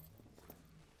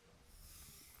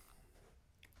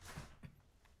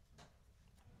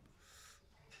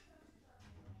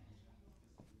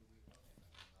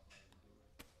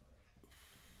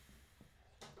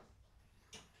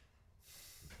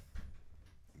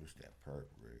 What's that perk,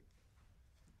 Rick?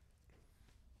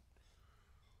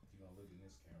 You're gonna look in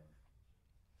this camera.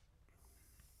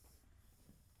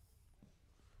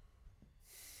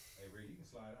 Hey, Rick, you can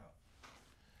slide out.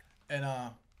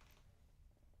 And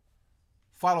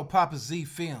follow Papa Z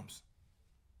Films.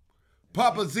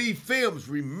 Papa Z Films,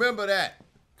 remember that.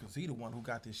 Cause he the one who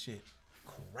got this shit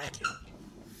cracking.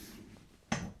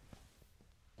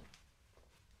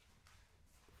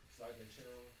 Slide that chair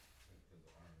over.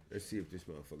 Let's see if this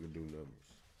motherfucker do numbers.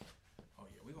 Oh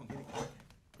yeah, we gonna get it cracking.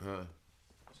 Huh?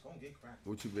 It's gonna get cracking.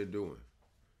 What you been doing?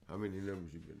 How many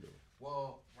numbers you been doing?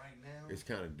 Well, right now It's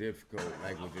kind of difficult,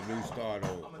 like with the new start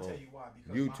on, I'm gonna tell you why.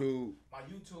 Because YouTube. My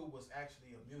YouTube was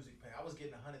actually a music page. I was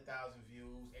getting 100,000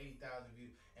 views, 80,000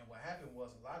 views, and what happened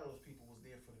was a lot of those people was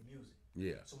there for the music.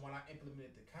 Yeah. So when I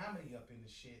implemented the comedy up in the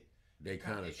shit, They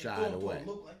kind of it shied threw 'em to away. a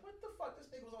look like, what the fuck?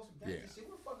 This nigga was on some gangster Yeah. shit.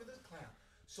 What the fuck is this clown?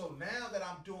 So now that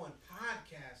I'm doing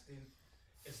podcasting,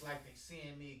 it's like they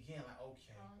seeing me again. Like,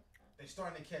 okay, they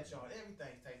starting to catch on.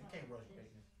 Everything's taken. You can't rush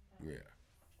business. Yeah.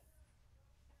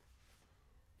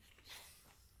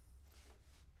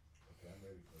 Okay, I'm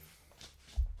ready for it.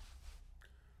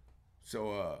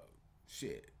 So,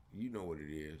 shit, you know what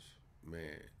it is,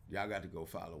 man. Y'all got to go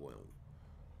follow him.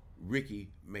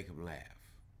 Ricky Make 'Em Laugh.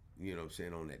 You know what I'm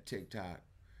saying, on that TikTok.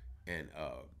 And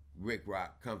Rick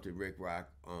Rock, Compton Rick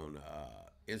Rock on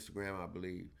Instagram, I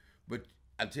believe. But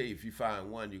I tell you, if you find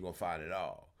one, you're going to find it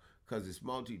all. Because it's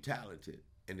multi-talented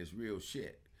and it's real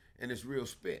shit. And it's real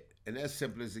spit. And that's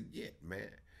simple as it get,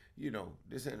 man. You know,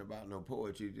 this ain't about no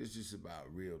poetry. This is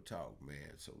about real talk,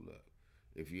 man. So look,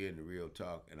 if you're in the real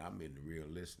talk and I'm in the real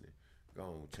listening, go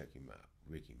on, check him out.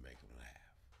 Ricky Make 'Em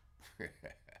Laugh.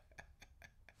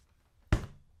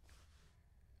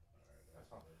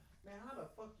 Man, how the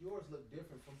fuck yours look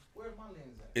different from where's my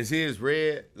lens at? Is his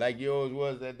red like yours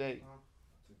was that day?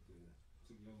 Took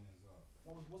your lens off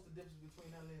What's the difference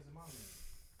between that lens and my lens?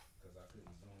 because I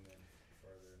couldn't zoom in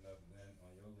further enough. And then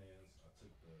on your lens, I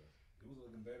took it was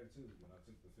looking better too when I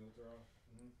took the filter off.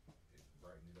 It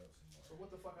brightened it up some more. So what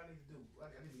the fuck I need to do?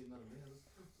 I need to get another lens.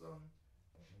 Let me stop this recording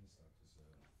over here. Let me stop this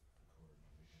shit.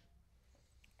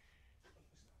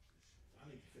 I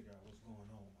need to figure out what's going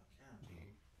on with my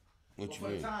camera. What But you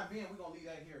for the mean? time being, we're gonna leave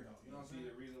that here though. You know what I'm See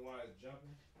saying? the reason why it's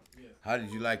jumping? Yeah. How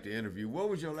did you like the interview? What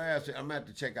was your last? I'm gonna have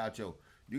to check out your